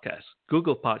 Apple Podcasts,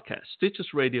 Google Podcasts, Stitcher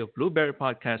Radio, Blueberry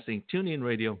Podcasting, TuneIn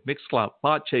Radio, Mixcloud,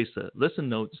 Podchaser, Listen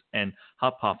Notes, and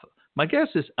Hubhopper. My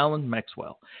guest is Allen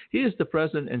Maxwell. He is the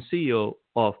President and CEO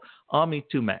of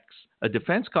Omni2Max, a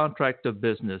defense contractor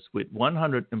business with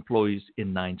 100 employees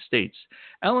in 9 states.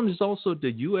 Allen is also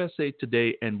the USA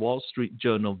Today and Wall Street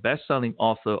Journal best-selling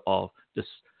author of The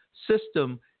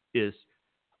System is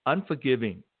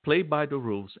Unforgiving, Play by the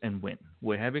Rules and Win.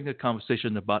 We're having a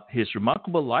conversation about his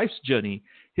remarkable life's journey,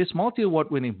 his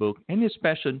multi-award-winning book, and his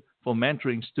passion for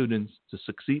mentoring students to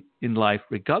succeed in life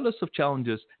regardless of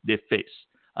challenges they face.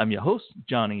 I'm your host,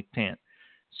 Johnny Tan.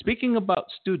 Speaking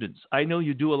about students, I know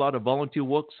you do a lot of volunteer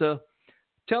work, sir.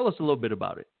 Tell us a little bit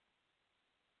about it.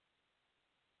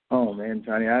 Oh, man,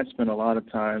 Johnny, I spend a lot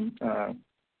of time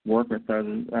working with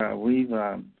others.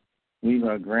 We've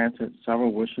granted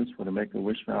several wishes for the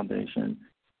Make-A-Wish Foundation.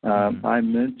 I'm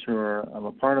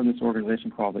a part of this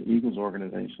organization called the Eagles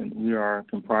Organization. We are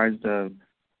comprised of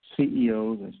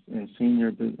CEOs and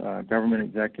senior government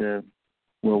executives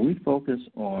where we focus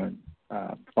on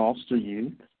foster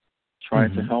youth,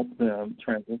 trying to help them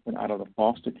transition out of the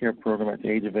foster care program at the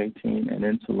age of 18 and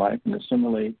into life and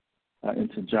assimilate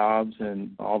into jobs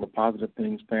and all the positive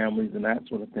things, families, and that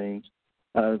sort of things.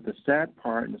 The sad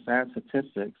part and the sad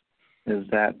statistics is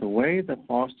that the way the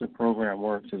foster program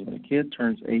works is when a kid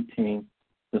turns 18,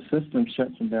 the system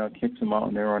shuts them down, kicks them out,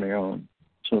 and they're on their own.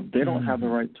 So if they don't have the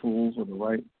right tools or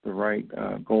the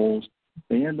right goals,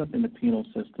 they end up in the penal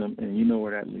system, and you know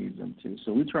where that leads them to.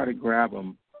 So we try to grab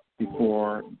them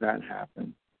before that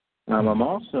happens. We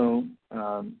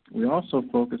also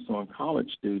focus on college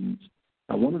students.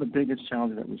 One of the biggest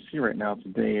challenges that we see right now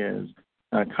today is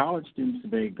college students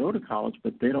today go to college,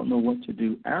 but they don't know what to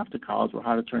do after college or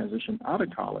how to transition out of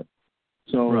college.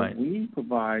 So we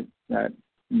provide that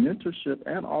mentorship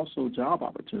and also job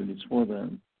opportunities for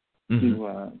them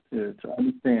to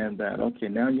understand that, okay,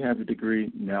 now you have a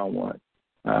degree, now what?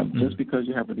 Just because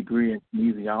you have a degree in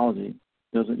kinesiology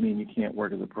doesn't mean you can't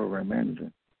work as a program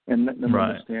manager. And let them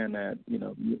understand that,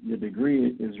 your degree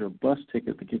is your bus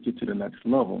ticket to get you to the next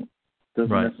level.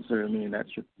 Doesn't necessarily mean that's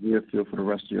your career field for the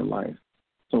rest of your life.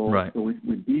 So we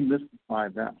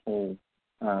demystify that whole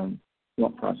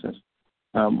thought process.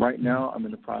 Right now, I'm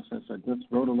in the process. I just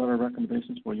wrote a letter of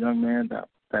recommendations for a young man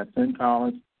that's in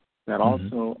college that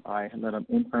also I let him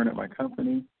intern at my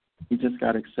company. He just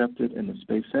got accepted in the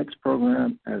SpaceX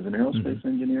program as an Aero-Space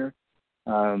Engineer.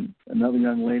 Another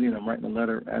young lady, and I'm writing a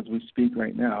letter as we speak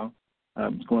right now,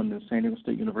 is going to San Diego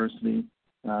State University.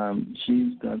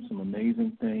 She's done some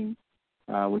amazing things.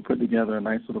 We put together a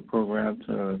nice little program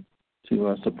to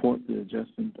support the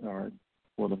adjustment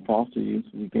for the foster youth.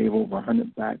 We gave over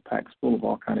 100 backpacks full of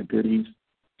all kind of goodies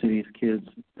to these kids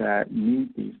that need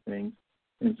these things.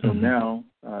 And so now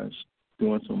she's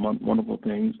doing some wonderful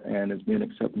things and is being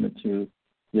accepted into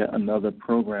yet another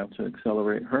program to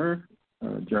accelerate her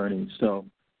journey. So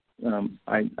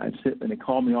I sit and they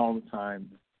call me all the time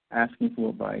asking for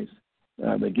advice.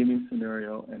 They give me a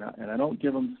scenario, and I don't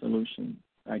give them solutions.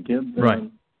 I give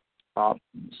them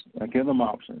options. I give them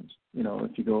options.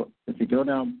 If you go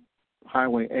down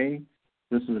highway A,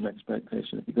 this is an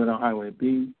expectation. If you go down highway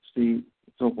B, C,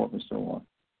 so forth and so on.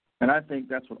 And I think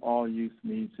that's what all youth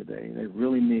need today. They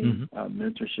really need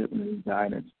mentorship and they need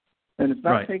guidance. And it's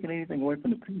not taking anything away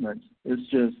from the parents. It's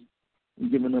just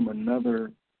giving them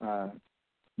another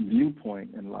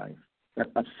viewpoint in life,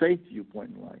 a safe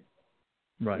viewpoint in life.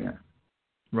 Right. Yeah.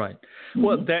 Right.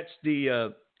 Well, that's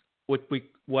the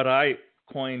what I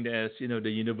coined as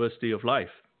the University of Life.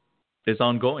 Is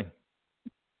ongoing.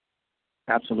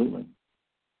 Absolutely.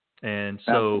 And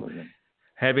so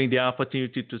having the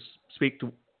opportunity to speak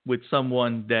with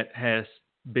someone that has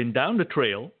been down the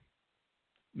trail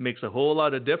makes a whole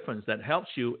lot of difference. That helps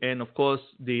you. And, of course,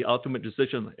 the ultimate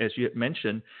decision, as you had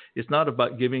mentioned, is not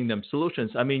about giving them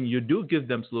solutions. I mean, you do give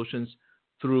them solutions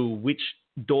through which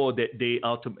door that they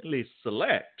ultimately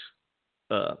select.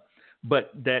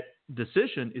 But that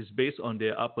decision is based on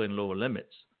their upper and lower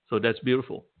limits. So that's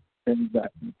beautiful.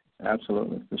 Exactly.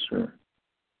 Absolutely, for sure.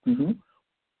 Mm-hmm.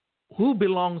 Who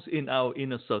belongs in our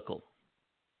inner circle?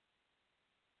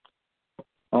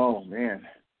 Oh, man.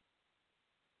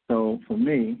 So for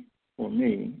me,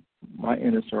 my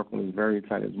inner circle is very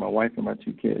tight. It's my wife and my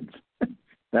 2 kids.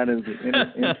 That is the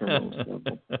internal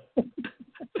circle.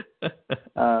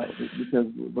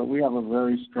 But we have a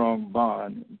very strong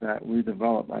bond that we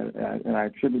developed, and I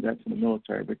attribute that to the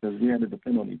military because we had to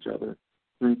depend on each other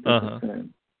through thick and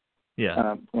thin.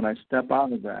 Yeah. When I step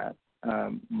out of that,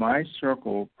 my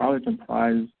circle probably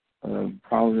comprised of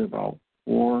probably about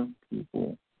 4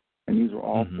 people, and these were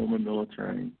all former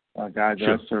military guys that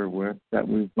I served with, that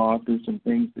we've gone through some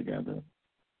things together.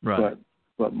 Right.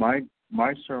 But my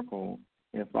circle,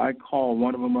 if I call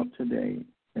one of them up today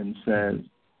and says,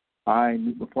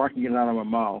 before I can get it out of my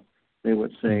mouth, they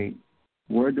would say,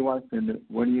 where do I send it?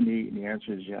 What do you need? And the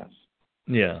answer is yes.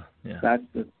 Yeah. That's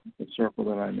the circle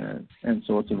that I'm in. And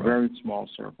so it's a very small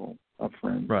circle of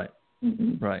friends. Right.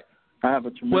 Mm-hmm. Right. I have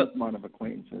a tremendous amount of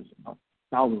acquaintances,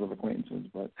 thousands of acquaintances,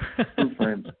 but 2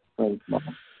 friends, very small.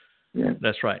 Yeah.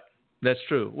 That's right. That's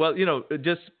true. Well,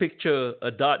 just picture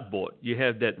a dartboard. You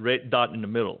have that red dot in the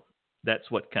middle. That's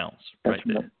what counts right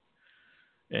there.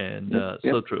 And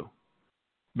so true.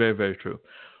 Very, very true.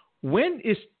 When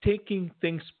is taking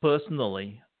things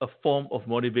personally a form of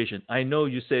motivation? I know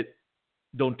you said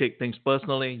don't take things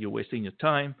personally, you're wasting your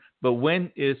time, but when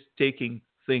is taking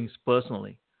things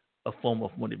personally a form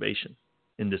of motivation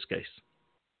in this case?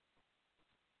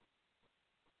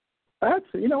 That's,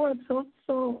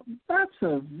 so that's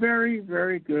a very,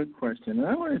 very good question. And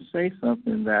I want to say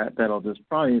something that'll just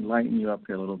probably lighten you up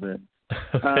here a little bit.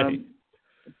 Okay.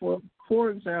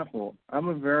 For example, I'm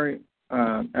a very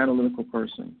analytical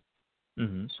person.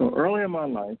 Mm-hmm. So early in my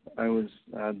life, I was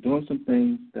doing some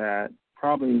things that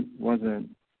probably wasn't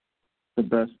the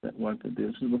best that one could do.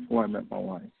 This is before I met my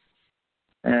wife.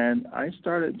 And I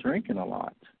started drinking a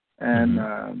lot. And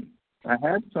I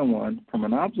had someone from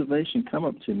an observation come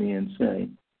up to me and say,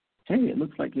 hey, it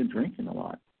looks like you're drinking a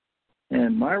lot.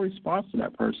 And my response to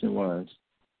that person was,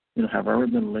 have I ever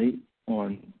been late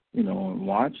on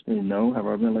watch? They no. Have I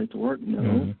ever been late to work?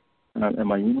 No. Have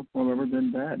my uniform ever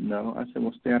been bad? No. I said,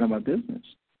 well, stay out of my business.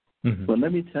 Mm-hmm. But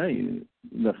let me tell you,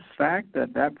 the fact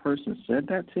that person said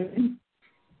that to me,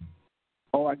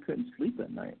 I couldn't sleep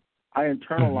at night. I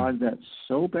internalized that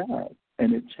so bad,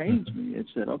 and it changed me. It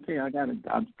said, okay,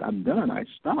 I'm done. I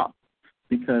stopped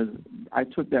because I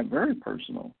took that very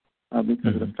personal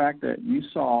because of the fact that you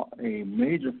saw a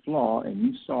major flaw and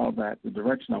you saw that the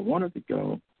direction I wanted to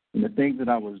go and the things that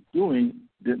I was doing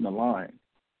didn't align.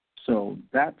 So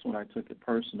that's when I took it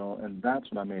personal, and that's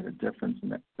when I made a difference in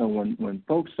that. So when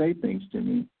folks say things to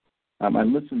me, I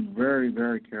listen very,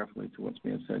 very carefully to what's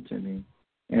being said to me.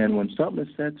 And when something is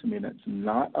said to me that's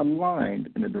not aligned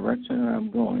in the direction that I'm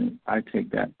going, I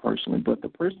take that personally. But the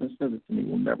person that says it to me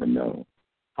will never know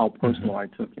how personal I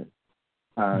took it.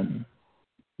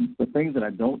 The things that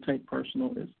I don't take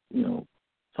personal is,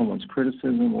 someone's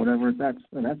criticism or whatever. That's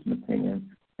an opinion,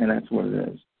 and that's what it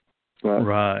is. But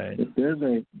if there's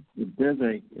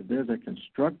a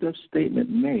constructive statement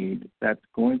made that's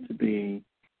going to be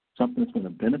something that's going to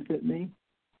benefit me,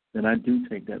 then I do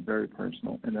take that very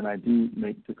personal, and then I do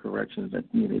make the corrections that's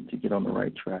needed to get on the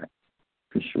right track,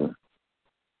 for sure.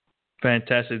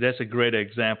 Fantastic. That's a great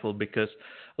example because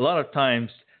a lot of times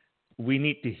we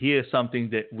need to hear something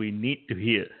that we need to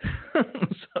hear,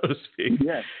 so to speak.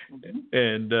 Yes.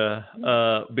 And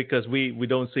because we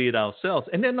don't see it ourselves.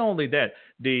 And then not only that,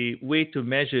 the way to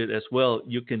measure it as well,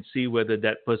 you can see whether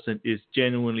that person is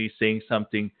genuinely saying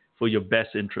something for your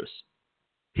best interest.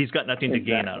 He's got nothing to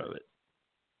gain out of it.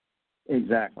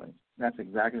 Exactly. That's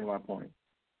exactly my point.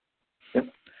 Yep.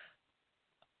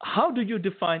 How do you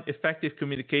define effective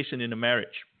communication in a marriage?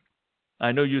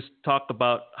 I know you talk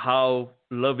about how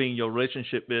loving your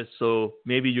relationship is, so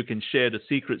maybe you can share the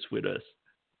secrets with us.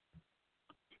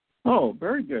 Oh,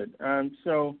 very good.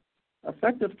 So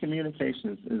effective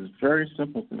communication is very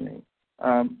simple to me.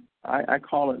 I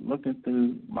call it looking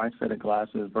through my set of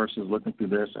glasses versus looking through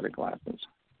their set of glasses.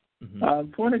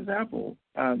 For an example,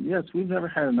 yes, we've never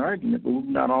had an argument, but we've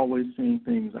not always seen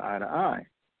things eye to eye.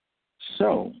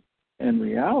 So, in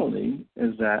reality,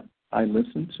 is that I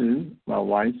listen to my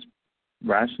wife's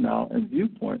rationale and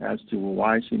viewpoint as to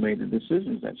why she made the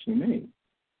decisions that she made.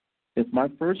 If my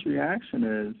first reaction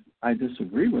is I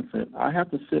disagree with it, I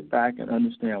have to sit back and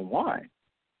understand why,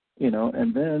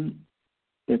 and then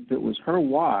if it was her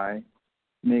why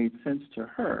made sense to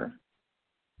her,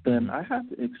 then I have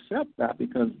to accept that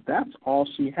because that's all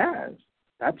she has.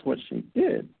 That's what she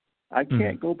did. I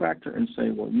can't go back to her and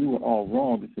say, well, you were all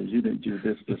wrong because you didn't do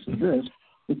this, this, and this.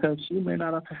 because she may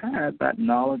not have had that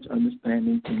knowledge,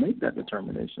 understanding to make that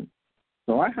determination.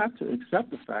 So I have to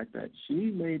accept the fact that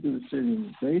she made the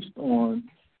decision based on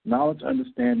knowledge,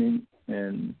 understanding,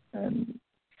 and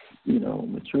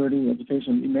maturity,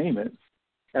 education, you name it,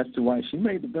 as to why she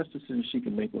made the best decision she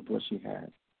could make with what she had.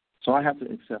 So I have to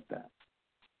accept that.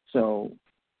 So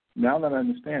now that I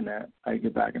understand that, I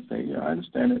get back and say, I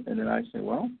understand it, and then I say,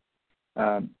 well,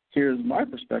 here's my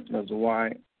perspective as to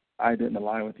why I didn't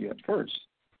align with you at first.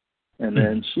 And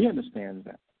then she understands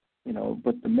that,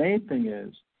 But the main thing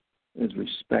is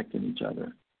respecting each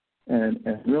other. And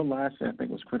real lastly, I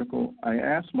think was critical. I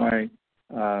asked my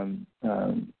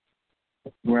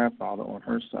grandfather on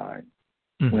her side,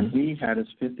 when he had his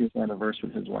 50th anniversary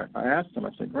with his wife, I asked him,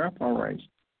 I said, Grandpa Rice,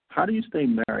 how do you stay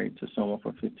married to someone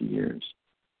for 50 years?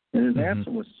 And his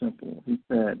answer was simple. He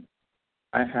said,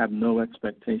 I have no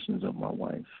expectations of my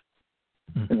wife.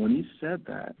 And when he said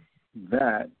that,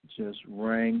 that just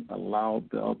rang a loud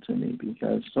bell to me,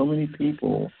 because so many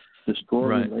people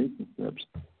destroy relationships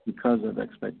because of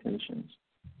expectations.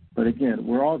 But again,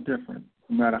 we're all different.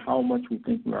 No matter how much we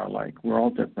think we are alike, we're all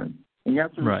different. And you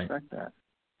have to respect that.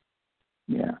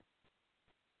 Yeah.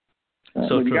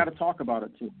 So you got to talk about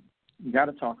it, too. You got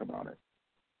to talk about it.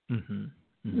 Even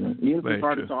if it's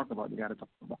hard to talk about, you got to talk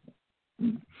about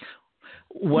it.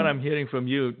 What I'm hearing from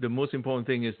you, the most important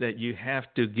thing is that you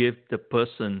have to give the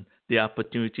person the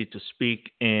opportunity to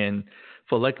speak. And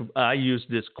I use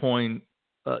this coin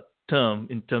term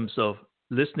in terms of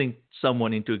listening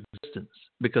someone into existence,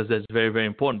 because that's very, very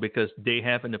important, because they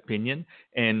have an opinion,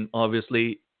 and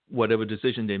obviously whatever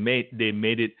decision they made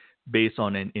it based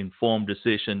on an informed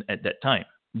decision at that time.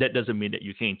 That doesn't mean that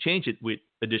you can't change it with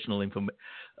additional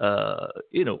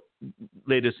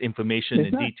latest information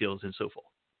and details and so forth.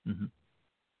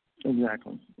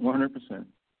 Exactly, 100%.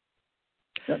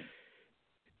 Yep.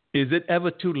 Is it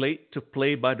ever too late to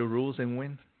play by the rules and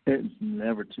win? It's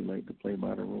never too late to play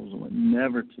by the rules and win.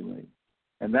 Never too late.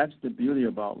 And that's the beauty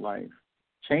about life.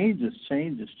 Change is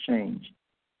change.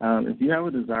 If you have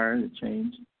a desire to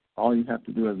change, all you have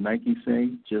to do, as Nike say,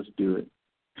 just do it.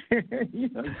 Just do it.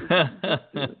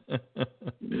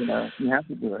 You have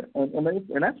to do it.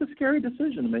 And that's a scary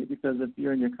decision to make, because if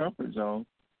you're in your comfort zone,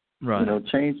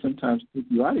 change sometimes takes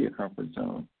you out of your comfort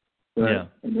zone.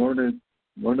 But in order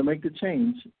to make the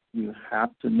change, you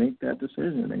have to make that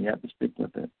decision, and you have to stick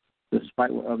with it.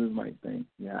 Despite what others might think,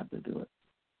 you have to do it.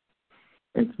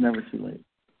 It's never too late.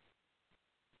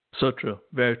 So true.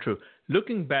 Very true.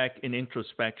 Looking back in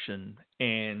introspection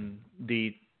and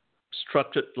the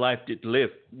structured life you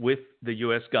lived with the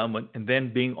U.S. government, and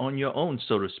then being on your own,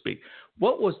 so to speak,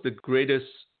 what was the greatest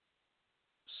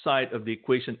side of the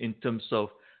equation in terms of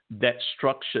that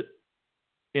structured,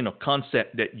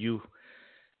 concept that you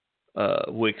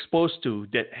were exposed to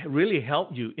that really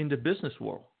helped you in the business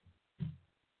world?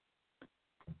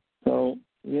 So,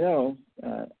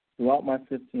 throughout my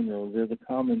 15 years, there's a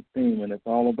common theme, and it's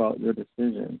all about your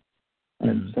decision.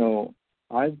 And so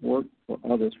I've worked for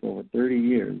others for over 30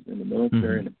 years in the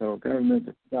military, in the federal government,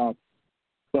 the South.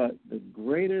 But the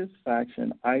greatest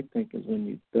action, I think, is when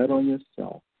you bet on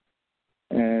yourself,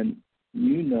 and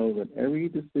you know that every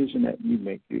decision that you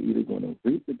make, you're either going to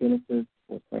reap the benefits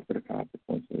or suffer the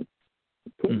consequences.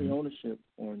 Putting the ownership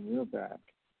on your back,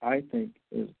 I think,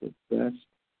 is the best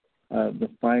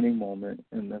defining moment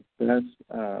and the best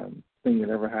thing that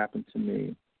ever happened to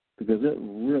me, because it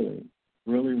really,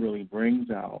 really, really brings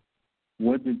out,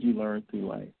 what did you learn through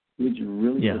life? Did you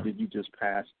really, or did you just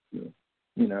pass through?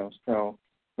 So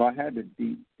I had to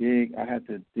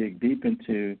dig deep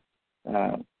into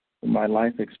my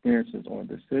life experiences on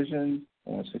decisions,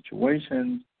 on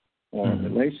situations, on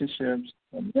relationships,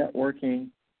 on networking.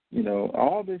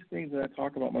 All these things that I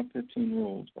talk about, my 15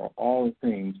 rules, are all the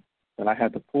things that I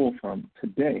had to pull from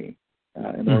today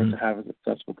in order to have a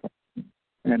successful company.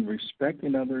 And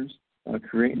respecting others,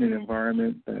 creating an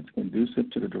environment that's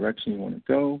conducive to the direction you want to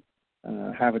go,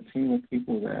 have a team of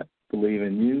people that believe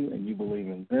in you and you believe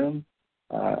in them.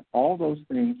 All those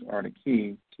things are the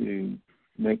key to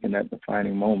making that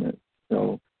defining moment.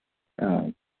 So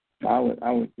that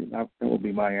would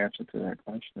be my answer to that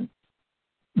question.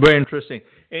 Very interesting.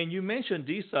 And you mentioned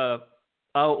these are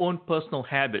our own personal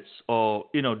habits, or,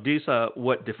 these are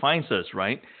what defines us,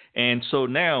 right? And so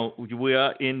now we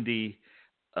are in the,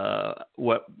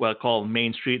 what I call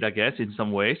Main Street, I guess, in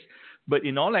some ways. But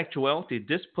in all actuality,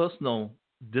 this personal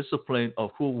discipline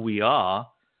of who we are,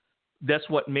 that's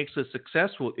what makes us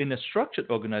successful in a structured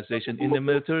organization in the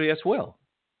military as well.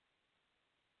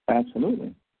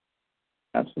 Absolutely.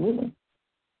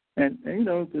 And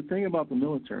the thing about the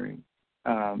military,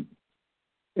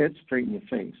 it's straight in your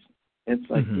face. It's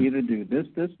like either do this,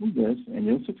 this, and this, and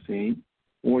you'll succeed,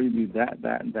 or you do that,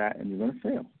 that, and that, and you're going to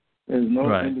fail. There's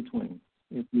no in between.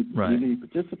 If you either you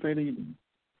participate or you don't,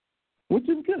 which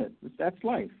is good. That's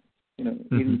life. You know,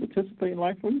 either you participate in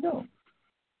life or you don't.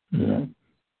 You know?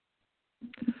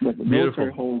 But the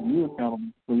military holds you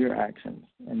accountable for your actions,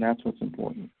 and that's what's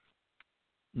important.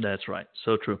 That's right.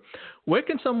 So true. Where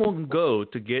can someone go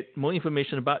to get more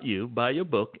information about you, buy your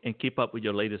book, and keep up with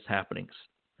your latest happenings?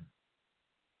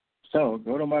 So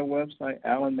go to my website,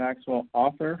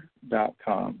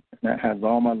 allenmaxwellauthor.com. That has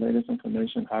all my latest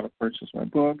information, how to purchase my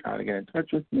book, how to get in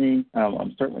touch with me.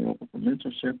 I'm certainly open for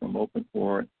mentorship. I'm open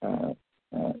for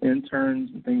interns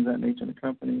and things of that nature in the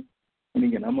company. And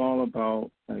again, I'm all about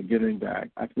giving back.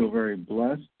 I feel very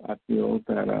blessed. I feel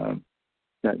that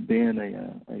that being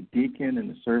a deacon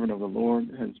and a servant of the Lord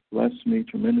has blessed me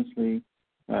tremendously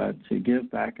to give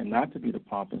back and not to be the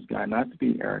pompous guy, not to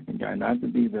be the arrogant guy, not to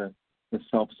be the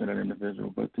self-centered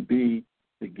individual, but to be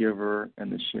the giver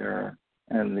and the sharer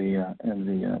and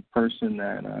the person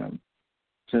that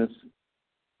just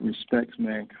respects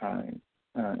mankind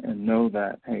and know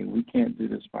that, hey, we can't do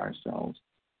this by ourselves.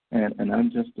 And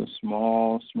I'm just a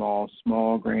small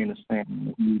grain of sand in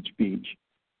a huge beach.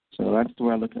 So that's the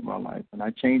way I look at my life. And I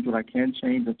change what I can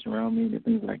change that's around me. The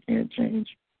things that I can't change,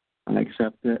 I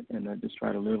accept it, and I just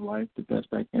try to live life the best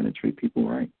I can and treat people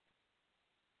right.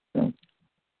 So.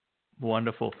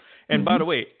 Wonderful. And by the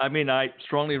way, I mean, I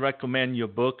strongly recommend your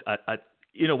book.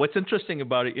 You know, what's interesting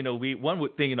about it, you know, one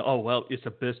would think, you know, oh, well, it's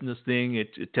a business thing.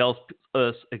 It tells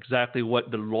us exactly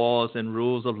what the laws and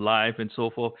rules of life and so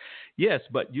forth. Yes,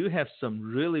 but you have some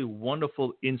really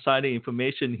wonderful insider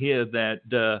information here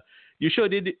that you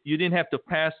sure you didn't have to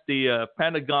pass the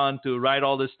Pentagon to write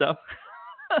all this stuff?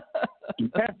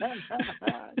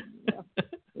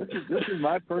 This is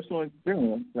my personal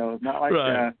experience, so it's not like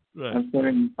I'm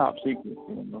studying top secret,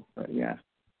 you know. But yeah.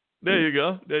 There you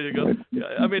go.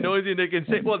 I mean, the only thing they can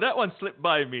say, well, that one slipped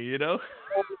by me, you know.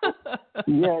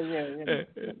 Yeah.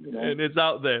 And it's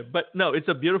out there. But no, it's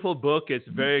a beautiful book. It's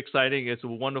very exciting. It's a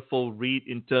wonderful read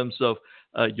in terms of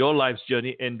your life's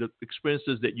journey and the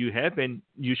experiences that you have and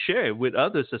you share with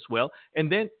others as well.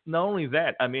 And then not only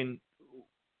that, I mean,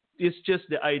 it's just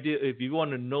the idea, if you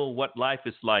want to know what life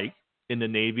is like in the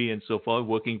Navy and so forth,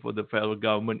 working for the federal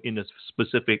government in a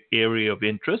specific area of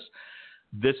interest,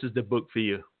 this is the book for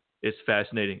you. It's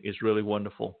fascinating. It's really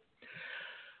wonderful.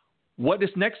 What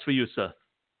is next for you, sir?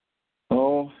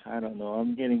 Oh, I don't know.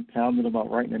 I'm getting pounded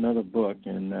about writing another book,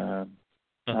 and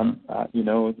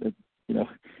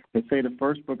they say the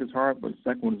first book is hard, but the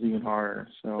second one is even harder.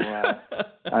 So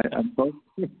I'm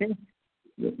focusing.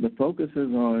 The focus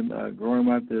is on growing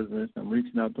my business. I'm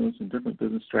reaching out, doing some different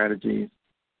business strategies,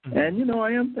 and you know,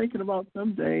 I am thinking about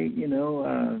someday, you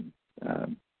know,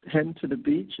 heading to the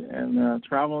beach and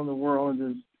traveling the world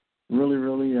and just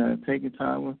really taking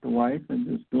time with the wife and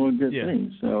just doing good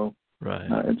things. So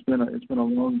it's been a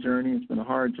long journey. It's been a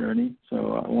hard journey.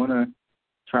 So I want to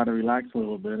try to relax a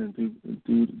little bit and do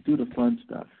the fun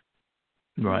stuff.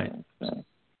 Right.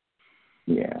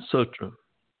 Yeah. So true.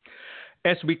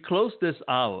 As we close this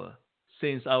hour,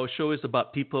 since our show is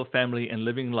about people, family, and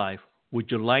living life, would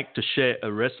you like to share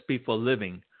a recipe for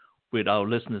living with our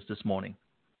listeners this morning?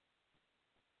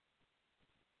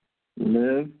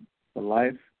 Live the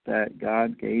life that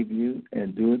God gave you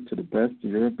and do it to the best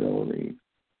of your ability.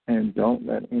 And don't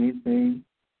let anything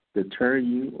deter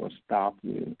you or stop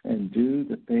you. And do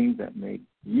the things that make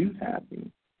you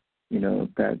happy, you know,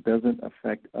 that doesn't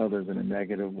affect others in a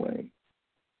negative way.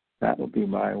 That would be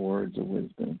my words of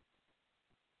wisdom.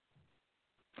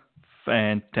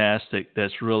 Fantastic.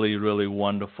 That's really, really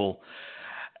wonderful.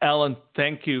 Allen,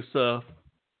 thank you, sir,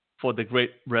 for the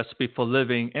great recipe for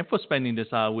living and for spending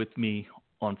this hour with me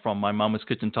on From My Mama's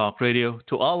Kitchen Talk Radio.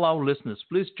 To all our listeners,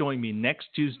 please join me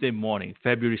next Tuesday morning,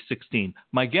 February 16th.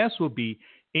 My guest will be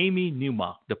Amy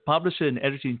Newmark, the publisher and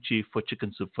editor-in-chief for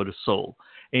Chicken Soup for the Soul.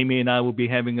 Amy and I will be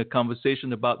having a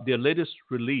conversation about their latest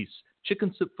release,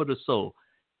 Chicken Soup for the Soul,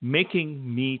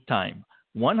 Making Me Time,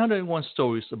 101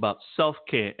 stories about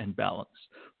self-care and balance.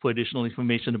 For additional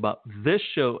information about this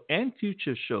show and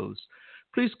future shows,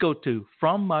 please go to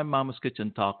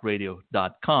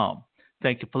FromMyMamasKitchenTalkRadio.com.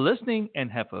 Thank you for listening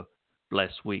and have a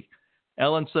blessed week.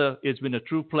 Allen, sir, it's been a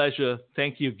true pleasure.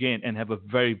 Thank you again and have a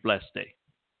very blessed day.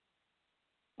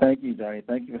 Thank you, Johnny.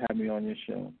 Thank you for having me on your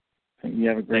show. You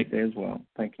have a great day as well.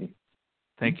 Thank you.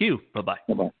 Thank you. Bye-bye.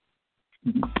 Bye-bye.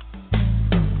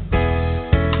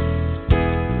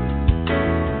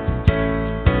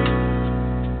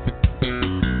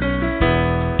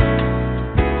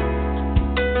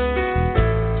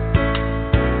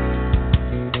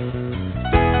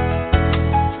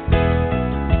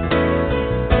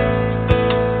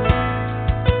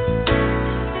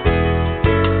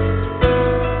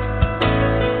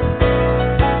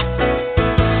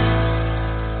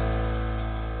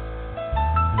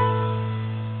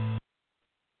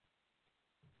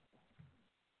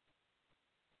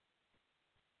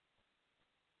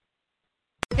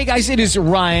 Hey guys, it is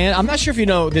Ryan. I'm not sure if you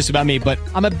know this about me, but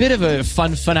I'm a bit of a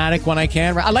fun fanatic when I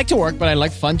can. I like to work, but I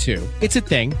like fun too. It's a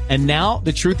thing. And now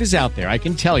the truth is out there. I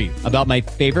can tell you about my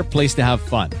favorite place to have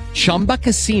fun. Chumba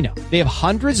Casino. They have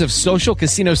hundreds of social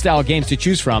casino style games to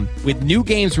choose from with new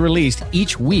games released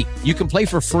each week. You can play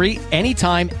for free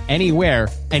anytime, anywhere.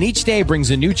 And each day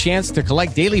brings a new chance to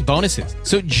collect daily bonuses.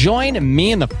 So join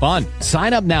me in the fun.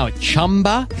 Sign up now at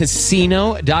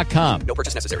ChumbaCasino.com. No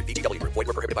purchase necessary. VGW Group. Void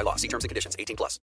where prohibited by law. See terms and conditions. 18+.